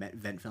have as many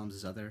event films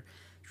as other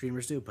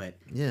streamers do. But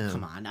Yeah.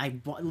 come on,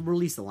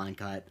 release the line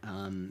cut.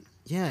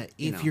 Yeah,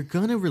 if know. you're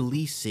gonna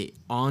release it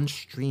on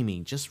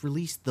streaming, just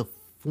release the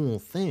full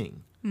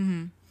thing.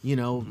 You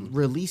know,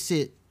 release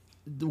it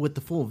with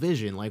the full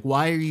vision. Like,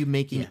 why are you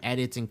making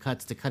edits and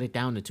cuts to cut it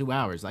down to 2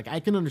 hours? Like, I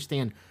can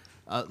understand,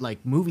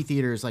 like movie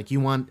theaters, like you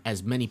want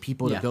as many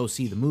people to go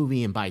see the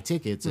movie and buy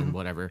tickets and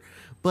whatever.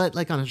 But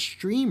like on a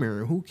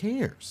streamer, who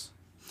cares?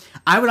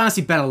 I would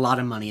honestly bet a lot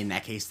of money in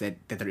that case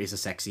that there is a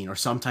sex scene or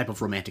some type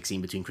of romantic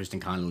scene between Kristen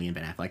Connolly and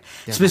Ben Affleck.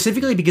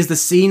 Specifically because the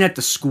scene at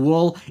the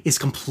school is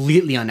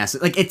completely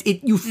unnecessary.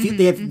 Like you feel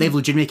they have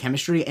legitimate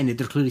chemistry and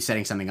they're clearly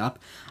setting something up.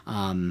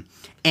 And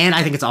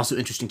I think it's also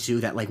interesting too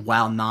that like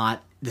while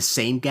not the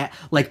same gap,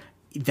 like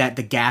that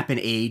the gap in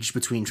age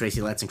between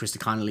Tracy Letts and Kristen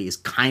Connolly is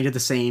kind of the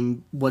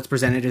same. What's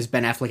presented as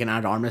Ben Affleck and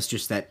Ana de Armas,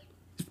 just that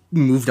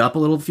moved up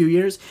a few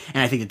years.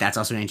 And I think that that's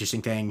also an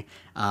interesting thing.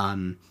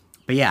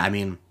 But yeah, I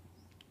mean,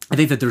 I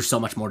think that there's so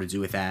much more to do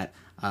with that.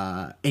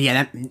 And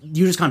yeah,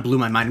 you just kind of blew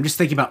my mind. I'm just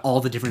thinking about all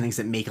the different things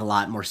that make a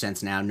lot more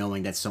sense now,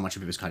 knowing that so much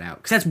of it was cut out.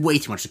 Because that's way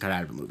too much to cut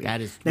out of a movie.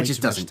 That is that way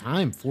just too much doesn't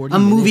time. 40 a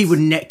movie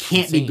minutes,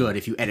 can't be insane. good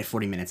if you edit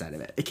 40 minutes out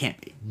of it. It can't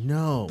be.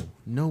 No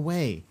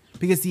way.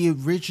 Because the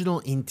original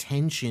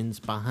intentions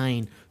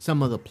behind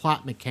some of the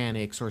plot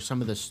mechanics or some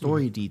of the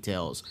story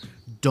details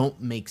don't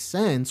make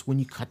sense when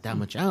you cut that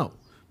much out.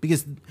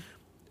 Because,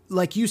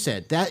 like you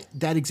said, that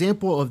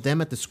example of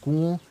them at the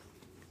school,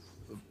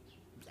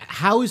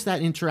 how is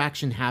that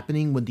interaction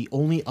happening when the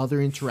only other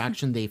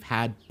interaction they've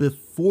had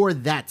before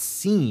that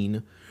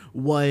scene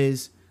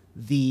was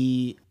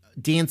the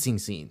dancing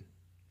scene?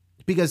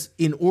 Because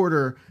in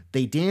order,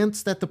 they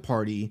danced at the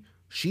party,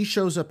 she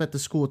shows up at the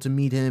school to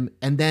meet him,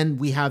 and then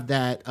we have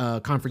that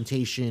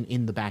confrontation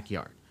in the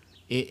backyard.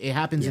 It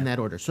happens in that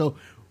order. So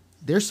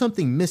there's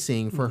something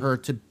missing for her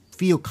to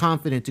feel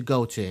confident to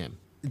go to him.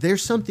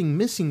 There's something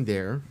missing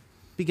there,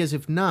 because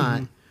if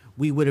not,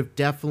 we would have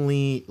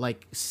definitely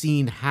like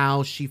seen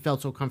how she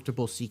felt so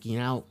comfortable seeking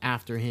out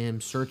after him,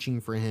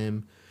 searching for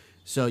him.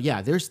 So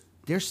yeah, there's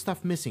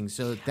stuff missing.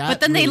 So that.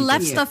 But then they really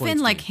left stuff disappoints in,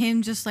 me. like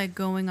him just like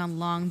going on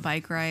long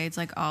bike rides,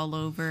 like all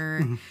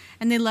over,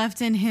 and they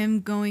left in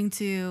him going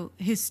to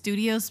his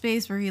studio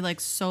space where he like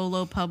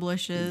solo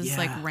publishes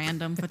like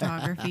random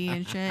photography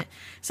and shit.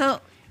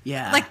 So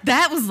like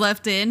that was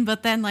left in,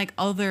 but then like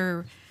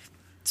other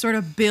sort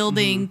of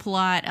building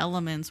plot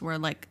elements were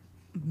like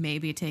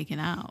maybe taken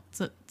out.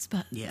 So it's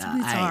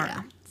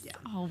bizarre. It's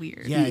all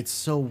weird. Yeah, it's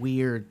so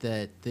weird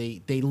that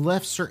they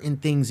left certain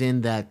things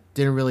in that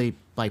didn't really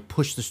like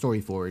push the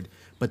story forward,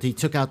 but they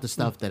took out the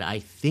stuff that I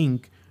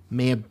think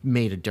may have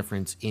made a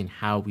difference in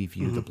how we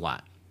view the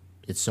plot.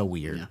 It's so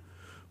weird. Yeah.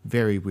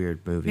 Very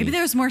weird movie. Maybe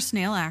there was more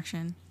snail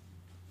action.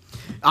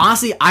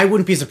 Honestly, I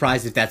wouldn't be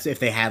surprised if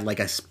they had like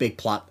a big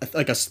plot,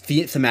 like a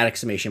thematic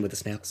summation with the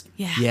snails.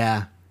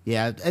 Yeah.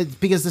 Yeah.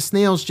 Because the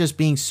snails just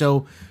being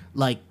so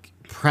like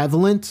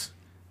prevalent,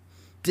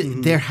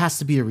 there has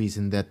to be a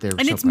reason that they're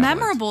And so it's prevalent.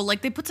 memorable.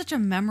 Like they put such a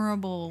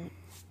memorable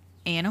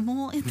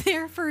animal in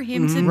there for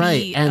him to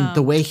Right, be and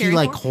the way he cared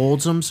like for.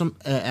 holds them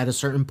at a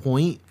certain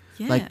point,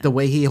 Yeah. like the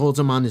way he holds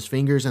them on his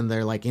fingers and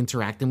they're like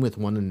interacting with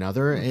one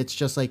another, it's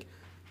just like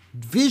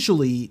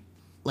visually,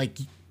 like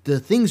the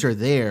things are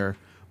there,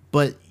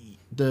 but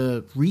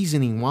the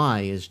reasoning why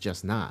is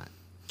just not.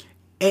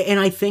 And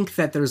I think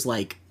that there's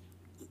like,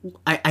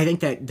 I think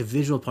that the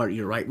visual part,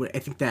 you're right. I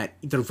think that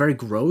they're very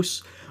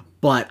gross,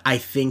 but I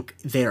think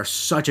they are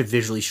such a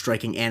visually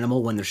striking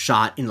animal when they're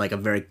shot in like a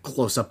very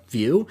close up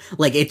view.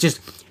 Like it just,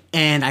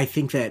 and I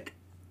think that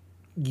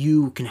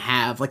you can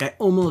have, like, I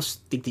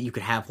almost think that you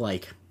could have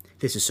like,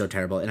 this is so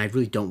terrible, and I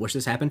really don't wish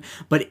this happened.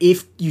 But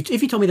if you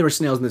told me there were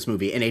snails in this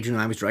movie and Adrian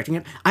Lyne was directing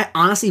it, I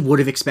honestly would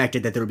have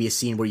expected that there would be a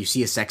scene where you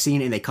see a sex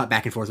scene and they cut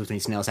back and forth between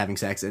snails having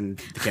sex and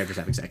the characters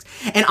having sex.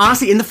 And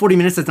honestly, in the 40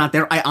 minutes that's not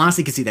there, I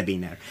honestly could see that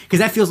being there, because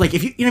that feels like,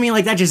 if you know what I mean,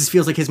 like that just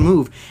feels like his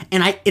move.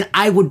 And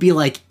I would be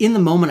like, in the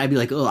moment, I'd be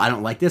like, oh, I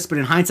don't like this. But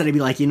in hindsight, I'd be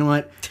like, you know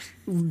what,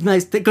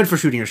 nice, good for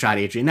shooting your shot,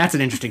 Adrian. That's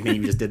an interesting thing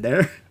you just did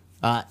there.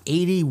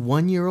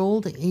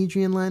 81-year-old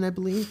Adrian Lyne, I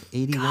believe.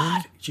 81.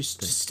 God,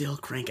 just still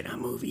cranking out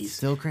movies.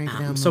 Still cranking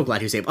out I'm so glad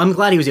he was able. I'm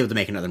glad he was able to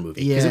make another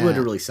movie, because it Yeah. would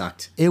have really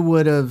sucked. It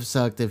would have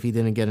sucked if he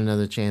didn't get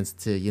another chance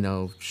to, you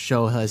know,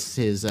 show us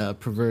his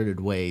perverted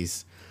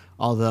ways.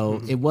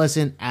 Although it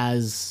wasn't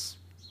as,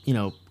 you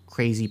know,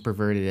 crazy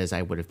perverted as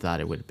I would have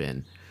thought it would have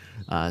been.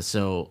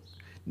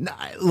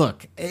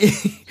 Look,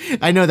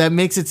 I know that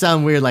makes it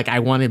sound weird, like I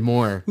wanted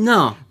more.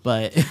 No,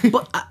 But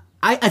but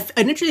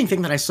an interesting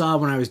thing that I saw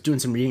when I was doing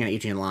some reading on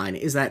Adrian Lyne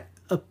is that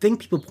a thing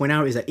people point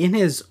out is that in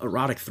his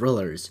erotic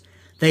thrillers,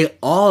 they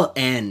all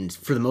end,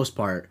 for the most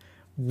part,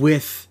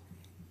 with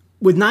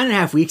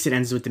 9.5 weeks. It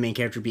ends with the main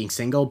character being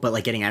single, but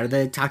like getting out of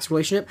the toxic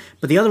relationship.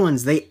 But the other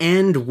ones, they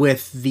end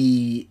with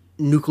the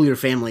nuclear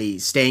family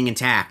staying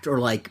intact, or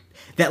like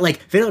that.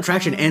 Like Fatal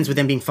Attraction ends with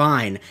them being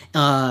fine.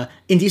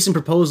 Indecent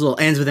Proposal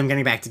ends with them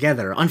getting back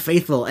together.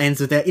 Unfaithful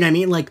ends with that. You know what I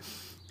mean? Like,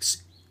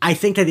 I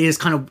think that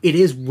it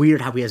is weird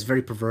how he has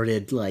very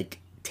perverted like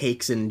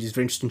takes and is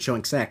very interested in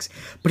showing sex,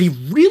 but he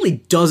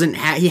really doesn't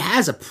have. He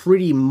has a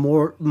pretty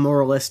more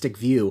moralistic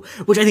view,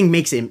 which I think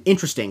makes him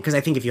interesting. Because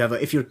I think if you're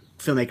a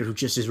filmmaker who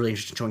just is really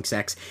interested in showing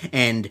sex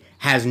and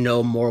has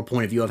no moral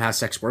point of view of how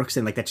sex works,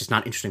 then like that's just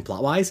not interesting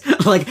plot wise.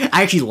 Like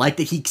I actually like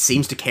that he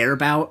seems to care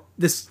about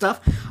this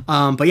stuff.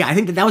 But yeah, I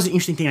think that was an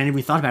interesting thing I never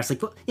even thought about. It's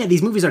like, well, yeah,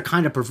 these movies are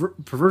kind of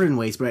perverted in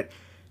ways, but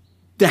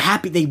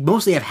they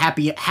mostly have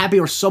happy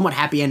or somewhat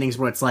happy endings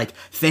where it's like,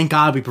 thank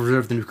God we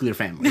preserved the nuclear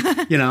family,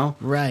 you know?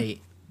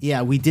 Right.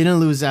 Yeah, we didn't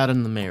lose out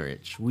on the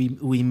marriage.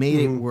 We made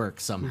it work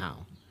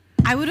somehow.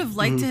 I would have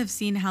liked to have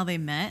seen how they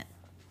met.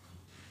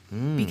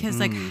 Because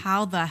like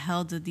how the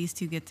hell did these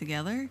two get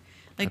together?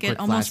 Like it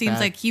almost seems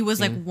like he was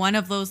like one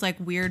of those like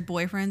weird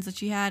boyfriends that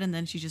she had, and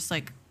then she just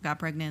like got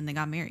pregnant and they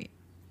got married.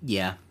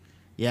 Yeah.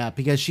 Yeah,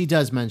 because she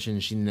does mention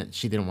she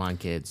didn't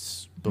want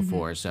kids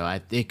before, so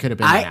it could have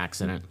been an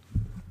accident.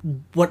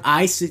 What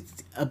I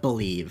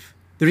believe,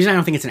 the reason I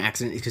don't think it's an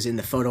accident is because in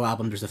the photo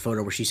album, there's a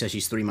photo where she says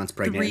she's 3 months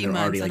pregnant and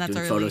they're already like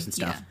doing photos and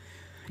stuff.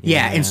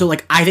 Yeah, and so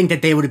like I think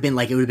that they would have been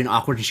like, it would have been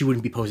awkward and she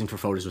wouldn't be posing for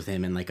photos with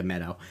him in like a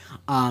meadow.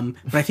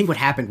 But I think what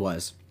happened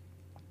was,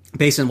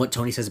 based on what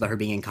Tony says about her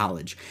being in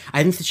college,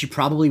 I think that she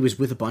probably was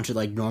with a bunch of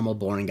like normal,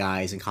 boring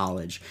guys in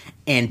college,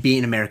 and being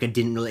in America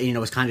didn't really,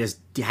 was kind of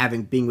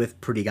just being with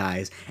pretty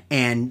guys.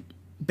 And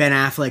Ben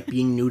Affleck,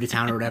 being new to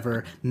town or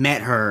whatever,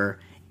 met her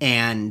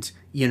and,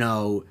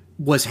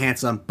 was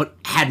handsome, but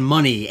had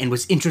money and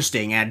was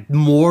interesting and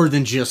more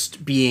than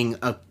just being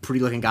a pretty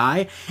looking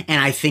guy.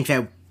 And I think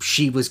that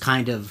she was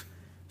kind of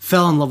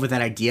fell in love with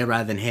that idea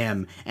rather than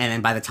him, and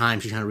then by the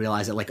time she kind of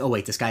realized that, like, oh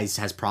wait, this guy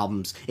has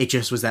problems, it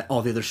just was that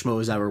all the other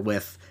schmoes I were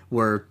with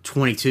were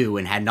 22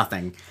 and had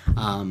nothing.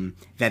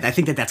 That I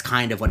think that's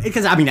kind of what,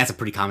 because I mean that's a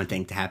pretty common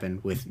thing to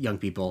happen with young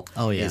people.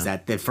 Oh yeah, is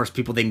that the first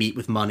people they meet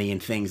with money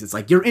and things, it's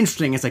like, you're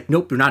interesting, it's like,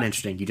 nope, you're not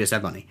interesting, you just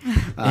have money.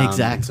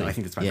 Exactly. So I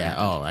think that's probably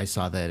I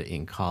saw that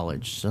in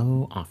college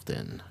so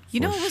often. You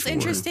know what was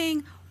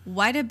interesting?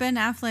 Why did Ben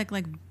Affleck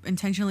like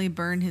intentionally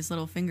burn his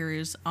little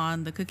fingers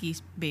on the cookie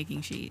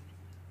baking sheet?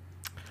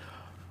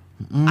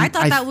 I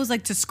thought that was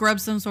like to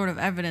scrub some sort of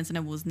evidence, and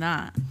it was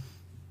not.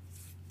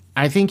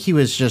 I think he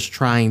was just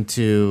trying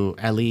to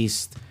at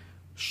least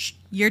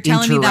You're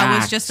telling me that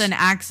was just an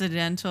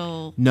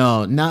accidental...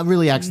 No, not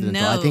really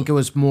accidental. No. I think it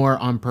was more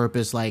on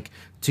purpose, like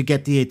to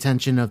get the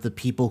attention of the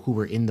people who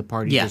were in the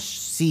party to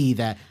see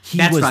that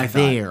That's was what I thought,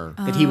 there.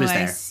 that he was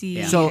there. I see.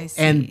 Yeah. So, I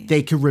see. and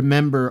they could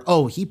remember,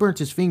 oh, he burnt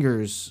his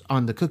fingers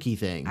on the cookie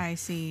thing. I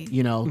see.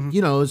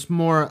 It's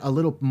a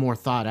little more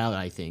thought out,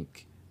 I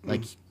think.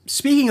 Like,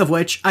 Speaking of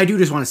which, I do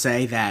just want to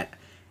say that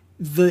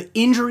the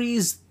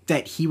injuries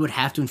that he would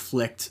have to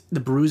inflict, the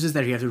bruises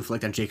that he have to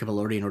inflict on Jacob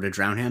Elordi in order to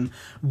drown him,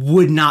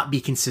 would not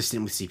be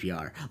consistent with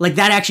CPR. Like,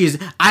 that actually is...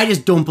 I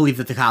just don't believe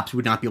that the cops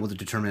would not be able to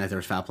determine that there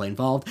was foul play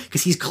involved,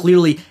 because he's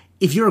clearly...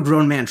 If you're a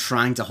grown man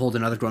trying to hold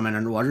another grown man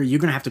underwater, you're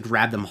going to have to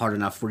grab them hard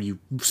enough where you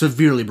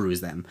severely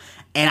bruise them.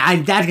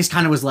 And that just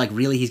kind of was like,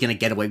 really, he's going to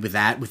get away with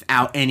that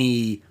without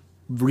any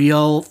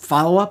real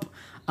follow-up?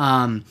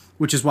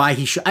 Which is why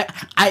he should.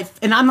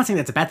 And I'm not saying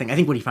that's a bad thing. I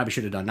think what he probably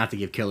should have done, not to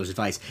give killers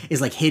advice, is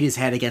like hit his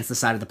head against the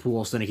side of the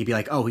pool so then he could be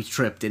like, oh, he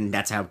tripped, and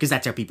that's how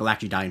people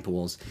actually die in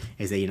pools,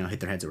 is they hit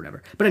their heads or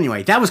whatever. But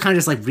anyway, that was kind of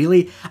just like,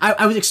 really,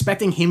 I was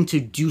expecting him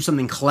to do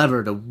something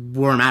clever to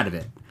worm out of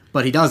it,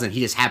 but he doesn't. He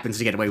just happens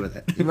to get away with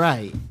it.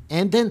 right.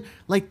 And then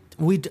like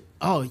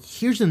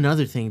here's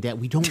another thing that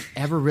we don't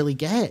ever really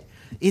get.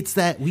 It's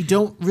that we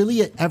don't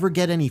really ever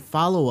get any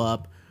follow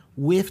up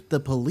with the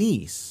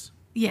police.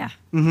 Yeah.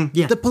 Mm-hmm.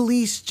 Yeah. The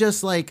police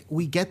just like,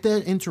 we get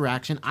the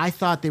interaction. I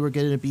thought they were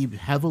going to be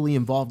heavily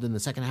involved in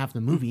the second half of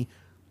the movie.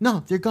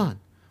 No, they're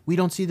gone. We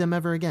don't see them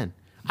ever again.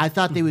 I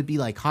thought they would be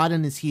like hot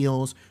on his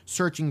heels,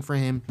 searching for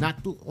him,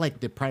 not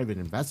like the private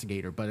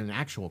investigator, but an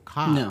actual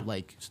cop,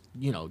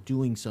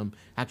 doing some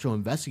actual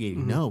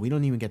investigating. No, we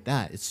don't even get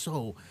that. It's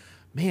so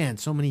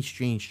many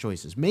strange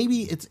choices.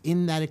 Is it's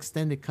in that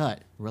extended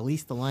cut.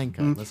 Release the line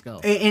cut. Let's go.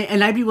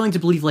 And I'd be willing to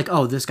believe, like,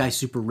 oh, this guy's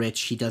super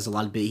rich. He does a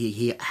lot of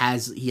he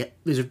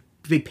is a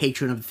big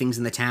patron of things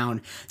in the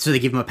town, so they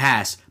give him a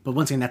pass. But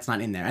once again, that's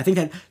not in there. I think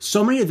that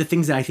so many of the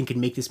things that I think can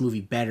make this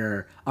movie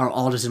better are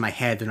all just in my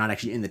head. They're not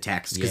actually in the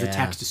text, because the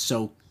text is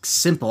so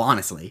simple,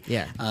 honestly.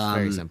 Yeah, it's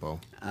very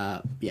simple.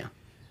 Yeah.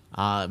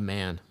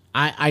 Man,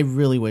 I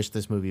really wish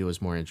this movie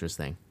was more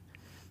interesting,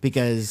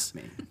 because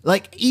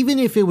like, even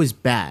if it was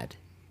bad,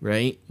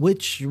 right?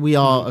 Which we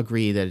all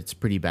agree that it's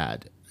pretty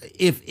bad.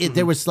 If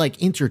there was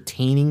like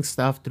entertaining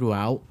stuff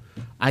throughout,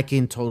 I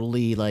can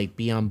totally like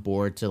be on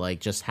board to like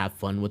just have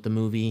fun with the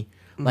movie.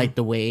 Like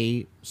the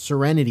way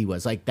Serenity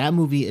was. Like, that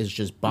movie is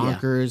just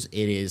bonkers.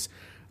 Yeah. It is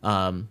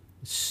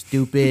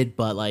stupid,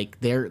 but like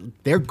they're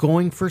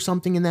going for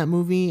something in that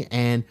movie,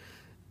 and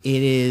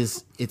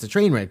it's a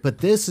train wreck. But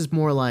this is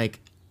more like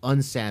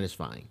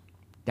unsatisfying.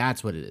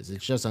 That's what it is.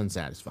 It's just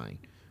unsatisfying.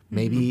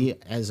 Maybe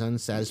as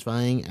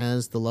unsatisfying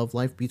as the love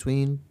life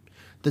between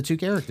the two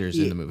characters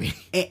in the movie.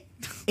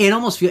 It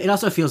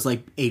also feels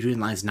like Adrian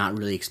Lyne's not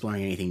really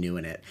exploring anything new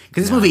in it,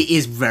 because this movie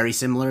is very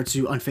similar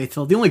to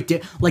Unfaithful. The only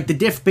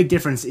big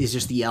difference is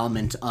just the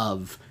element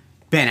of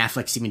Ben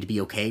Affleck seeming to be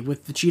okay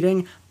with the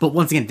cheating. But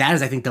once again, that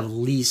is, I think, the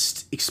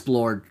least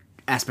explored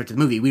aspect of the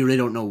movie. We really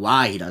don't know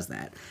why he does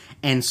that,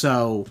 and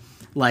so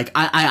like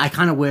I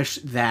kind of wish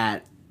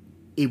that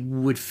it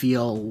would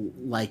feel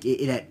like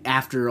it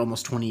after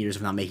almost 20 years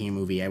of not making a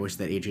movie. I wish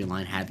that Adrian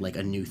Lyne had like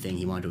a new thing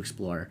he wanted to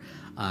explore.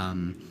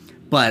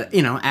 But,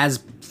 you know, as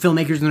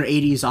filmmakers in their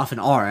 80s often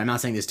are, I'm not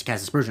saying this to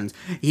cast aspersions,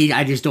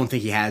 I just don't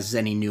think he has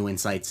any new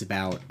insights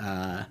about,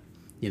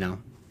 you know,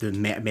 the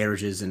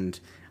marriages and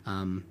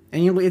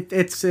you know,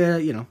 it's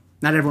you know,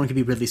 not everyone can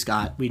be Ridley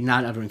Scott.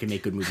 Not everyone can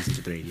make good movies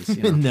into their 80s.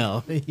 You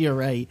know? No, you're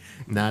right.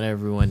 Not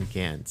everyone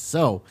can.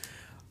 So,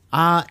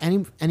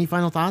 any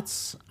final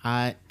thoughts?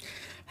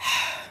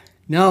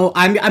 No,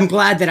 I'm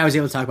glad that I was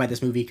able to talk about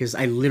this movie, because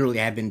I literally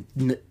have been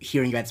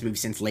hearing about this movie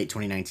since late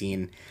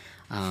 2019.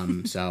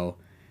 So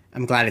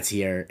I'm glad it's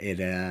here.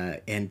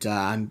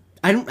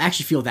 I don't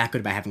actually feel that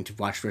good about having to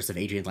watch the rest of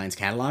Adrian Lyne's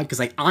catalog,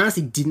 because I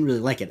honestly didn't really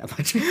like it that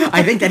much.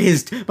 I think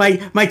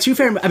that my two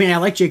favorite. I mean, I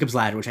like Jacob's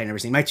Ladder, which I never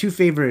seen. My two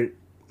favorite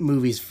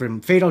movies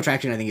from Fatal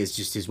Attraction, I think, is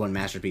just his one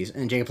masterpiece,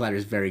 and Jacob's Ladder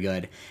is very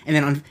good. And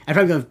then I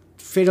probably go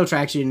Fatal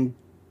Attraction,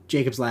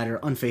 Jacob's Ladder,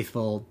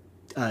 Unfaithful,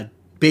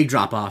 big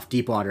drop off,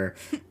 Deepwater.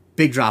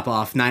 Big drop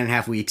off,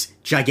 9.5 weeks,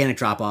 gigantic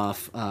drop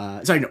off.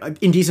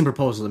 Indecent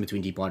Proposal in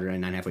between Deepwater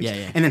and 9.5 weeks.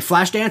 Yeah. And then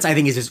Flashdance, I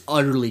think, is just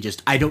utterly the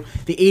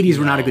 80s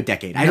were not a good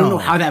decade. I don't know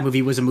how that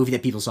movie was a movie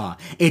that people saw.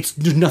 There's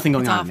nothing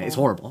going on in it. It's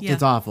horrible. Yeah.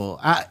 It's awful.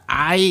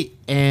 I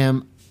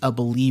am a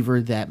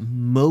believer that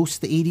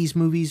most 80s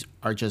movies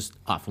are just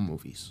awful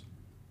movies.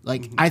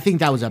 Like, I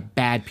think that was a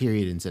bad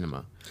period in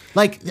cinema.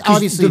 Like,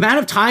 obviously, the amount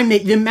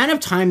of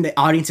time that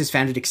audiences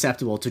found it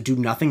acceptable to do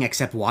nothing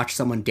except watch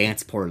someone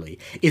dance poorly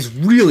is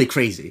really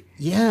crazy.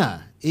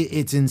 Yeah,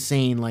 it's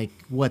insane, like,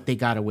 what they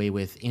got away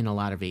with in a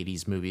lot of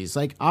 80s movies.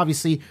 Like,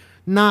 obviously,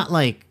 not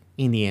like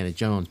Indiana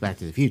Jones, Back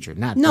to the Future,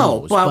 not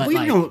those, but we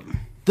like, don't.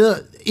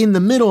 In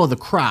the middle of the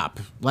crop,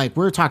 like,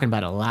 we're talking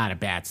about a lot of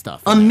bad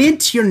stuff. A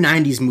mid-tier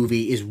 90s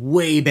movie is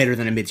way better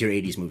than a mid-tier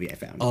 80s movie, I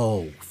found.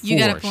 Oh, You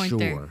got a for point sure.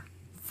 there.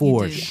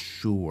 For You do.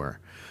 sure.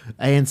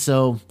 And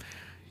so,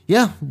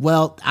 yeah,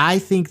 well, I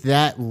think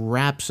that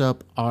wraps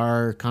up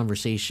our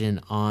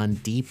conversation on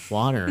Deep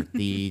Water,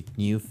 the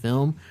new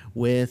film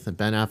with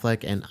Ben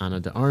Affleck and Ana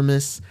de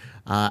Armas.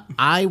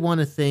 I want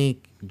to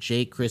thank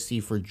Jake Christie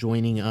for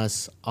joining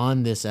us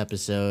on this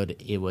episode.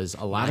 It was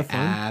a lot of fun.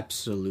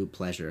 Absolute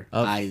pleasure.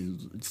 I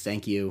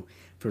thank you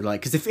for,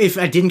 like, because if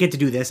I didn't get to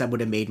do this, I would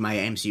have made my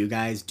MCU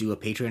guys do a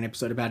Patreon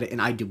episode about it,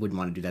 and I wouldn't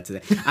want to do that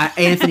today.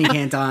 Anthony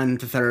Canton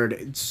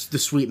III, the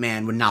sweet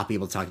man, would not be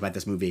able to talk about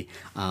this movie,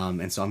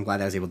 and so I'm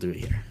glad I was able to do it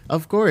here.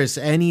 Of course,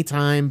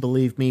 anytime.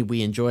 Believe me,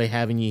 we enjoy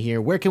having you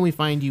here. Where can we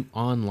find you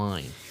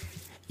online?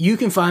 You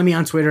can find me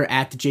on Twitter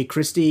at Jake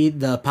Christie.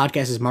 The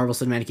podcast is Marvel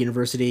Cinematic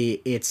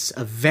University. It's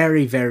a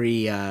very,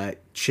 very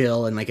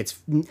chill, and like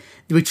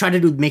we try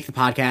to make the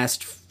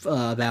podcast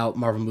about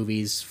Marvel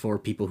movies for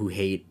people who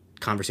hate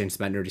conversations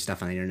about nerdy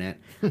stuff on the internet.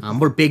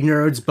 We're big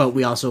nerds, but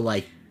we also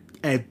like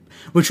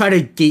we try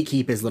to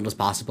gatekeep as little as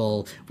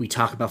possible. We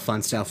talk about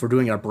fun stuff. We're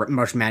doing our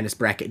March Madness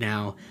bracket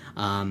now.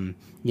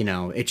 You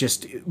know, it's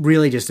just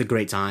really just a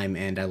great time,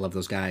 and I love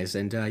those guys.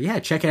 And yeah,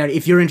 check it out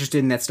if you're interested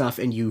in that stuff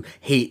and you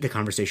hate the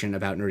conversation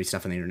about nerdy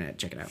stuff on the internet.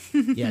 Check it out.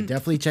 Yeah,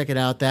 definitely check it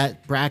out.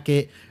 That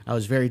bracket, I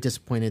was very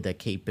disappointed that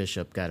Kate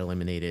Bishop got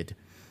eliminated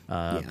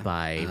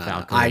by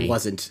Valkyrie. I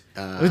wasn't.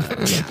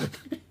 Yeah.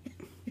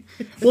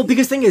 Well,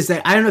 because the thing is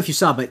that I don't know if you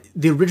saw, but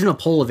the original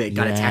poll of it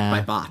got attacked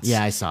by bots.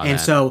 Yeah, I saw that. And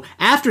so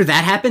after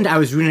that happened, I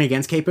was rooting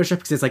against Kate Bishop,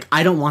 because it's like,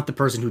 I don't want the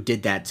person who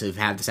did that to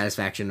have the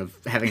satisfaction of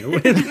having a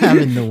win.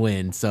 Having the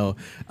win. So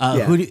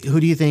who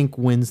do you think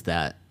wins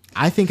that?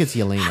 I think it's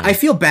Yelena. I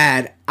feel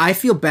bad.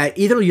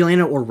 Either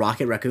Yelena or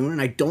Rocket Raccoon,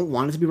 and I don't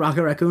want it to be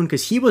Rocket Raccoon,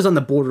 because he was on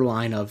the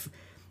borderline of...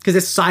 Because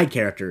it's side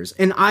characters.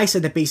 And I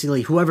said that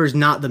basically whoever's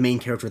not the main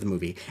character of the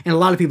movie. And a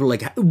lot of people are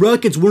like,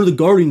 Rocket's one of the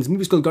Guardians. The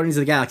movie's called Guardians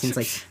of the Galaxy. And it's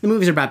like, the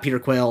movies are about Peter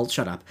Quill.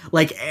 Shut up.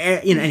 Like,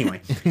 you know, anyway.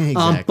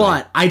 Exactly.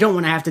 But I don't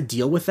want to have to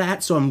deal with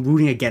that, so I'm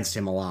rooting against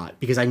him a lot.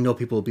 Because I know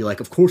people will be like,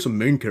 of course a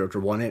main character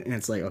won it. And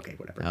it's like, okay,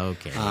 whatever.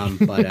 Okay.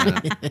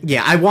 But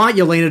yeah, I want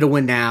Yelena to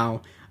win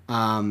now.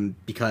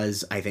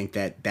 Because I think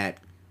that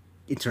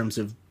in terms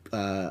of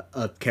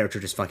a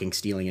character just fucking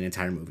stealing an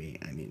entire movie.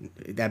 I mean,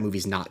 that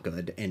movie's not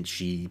good, and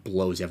she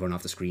blows everyone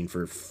off the screen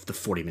for the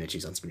 40 minutes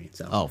she's on screen.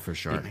 So, oh, for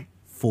sure. Anyway.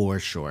 For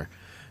sure.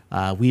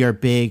 We are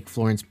big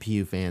Florence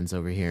Pugh fans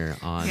over here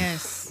on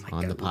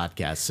the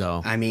podcast.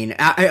 So I mean,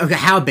 okay,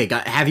 how big?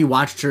 Have you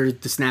watched the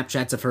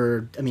Snapchats of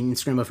her? I mean,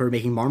 Instagram of her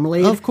making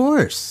marmalade. of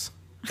course.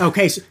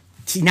 Okay, so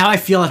see, now I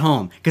feel at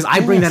home, because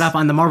I bring that up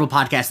on the Marvel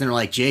podcast, and they're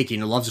like, Jake,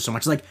 loves her so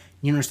much. Like,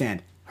 you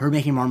understand? her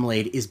making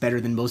marmalade is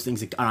better than most things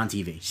that are on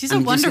TV. She's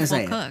I'm a just gonna wonderful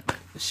say it. cook.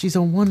 She's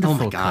a wonderful Oh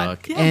my God.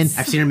 cook. Yes. And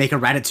I've seen her make a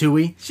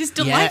ratatouille. She's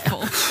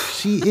delightful.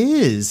 she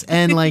is.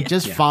 And like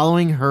just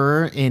following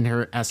her in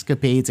her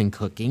escapades and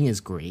cooking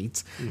is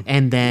great.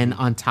 And then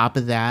on top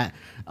of that,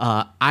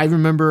 I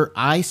remember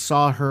I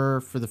saw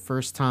her for the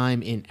first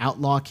time in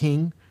Outlaw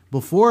King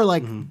before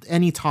like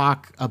any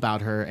talk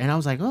about her. And I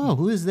was like, oh,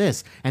 who is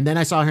this? And then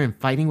I saw her in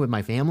Fighting with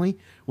My Family,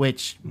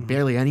 which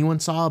barely anyone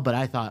saw. But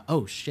I thought,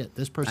 oh shit,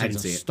 this person's didn't a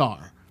see it.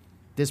 star.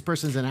 This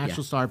person's an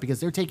actual star because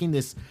they're taking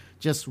this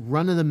just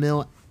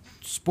run-of-the-mill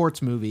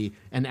sports movie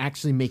and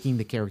actually making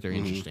the character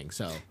interesting.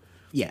 So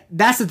Yeah,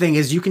 that's the thing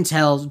is you can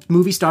tell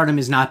movie stardom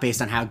is not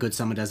based on how good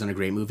someone does in a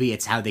great movie.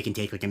 It's how they can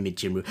take like a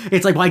mid-tier movie.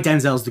 It's like why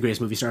Denzel's the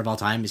greatest movie star of all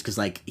time is because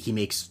like he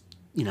makes,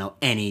 you know,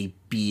 any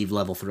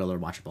B-level thriller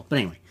watchable. But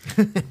anyway.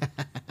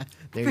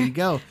 there you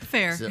go.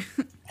 Fair. So,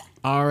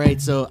 all right,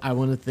 so I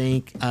want to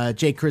thank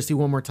Jake Christie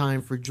one more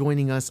time for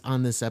joining us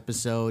on this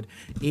episode.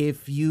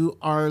 If you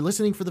are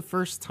listening for the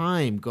first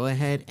time, go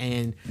ahead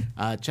and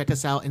check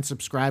us out and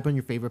subscribe on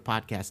your favorite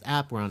podcast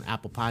app. We're on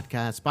Apple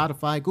Podcasts,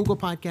 Spotify, Google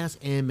Podcasts,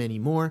 and many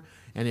more.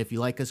 And if you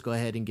like us, go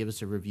ahead and give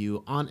us a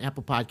review on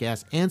Apple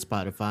Podcasts and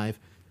Spotify.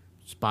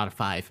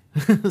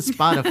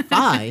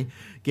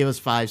 Give us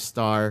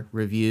 5-star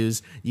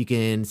reviews. You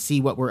can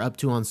see what we're up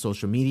to on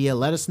social media.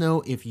 Let us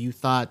know if you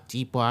thought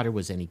Deepwater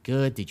was any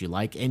good. Did you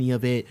like any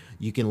of it?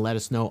 You can let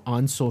us know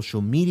on social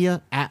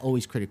media at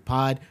Always Critic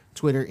Pod,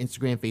 Twitter,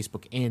 Instagram,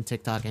 Facebook, and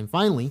TikTok. And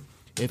finally,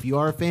 if you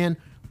are a fan,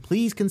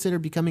 please consider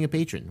becoming a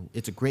patron.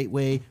 It's a great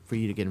way for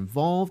you to get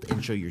involved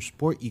and show your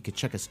support. You can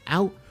check us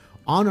out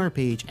on our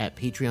page at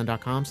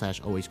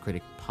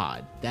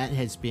patreon.com/alwayscriticpod. That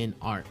has been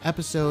our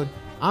episode.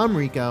 I'm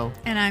Rico.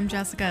 And I'm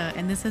Jessica,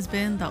 and this has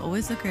been the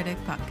Always a Critic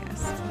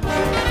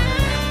podcast.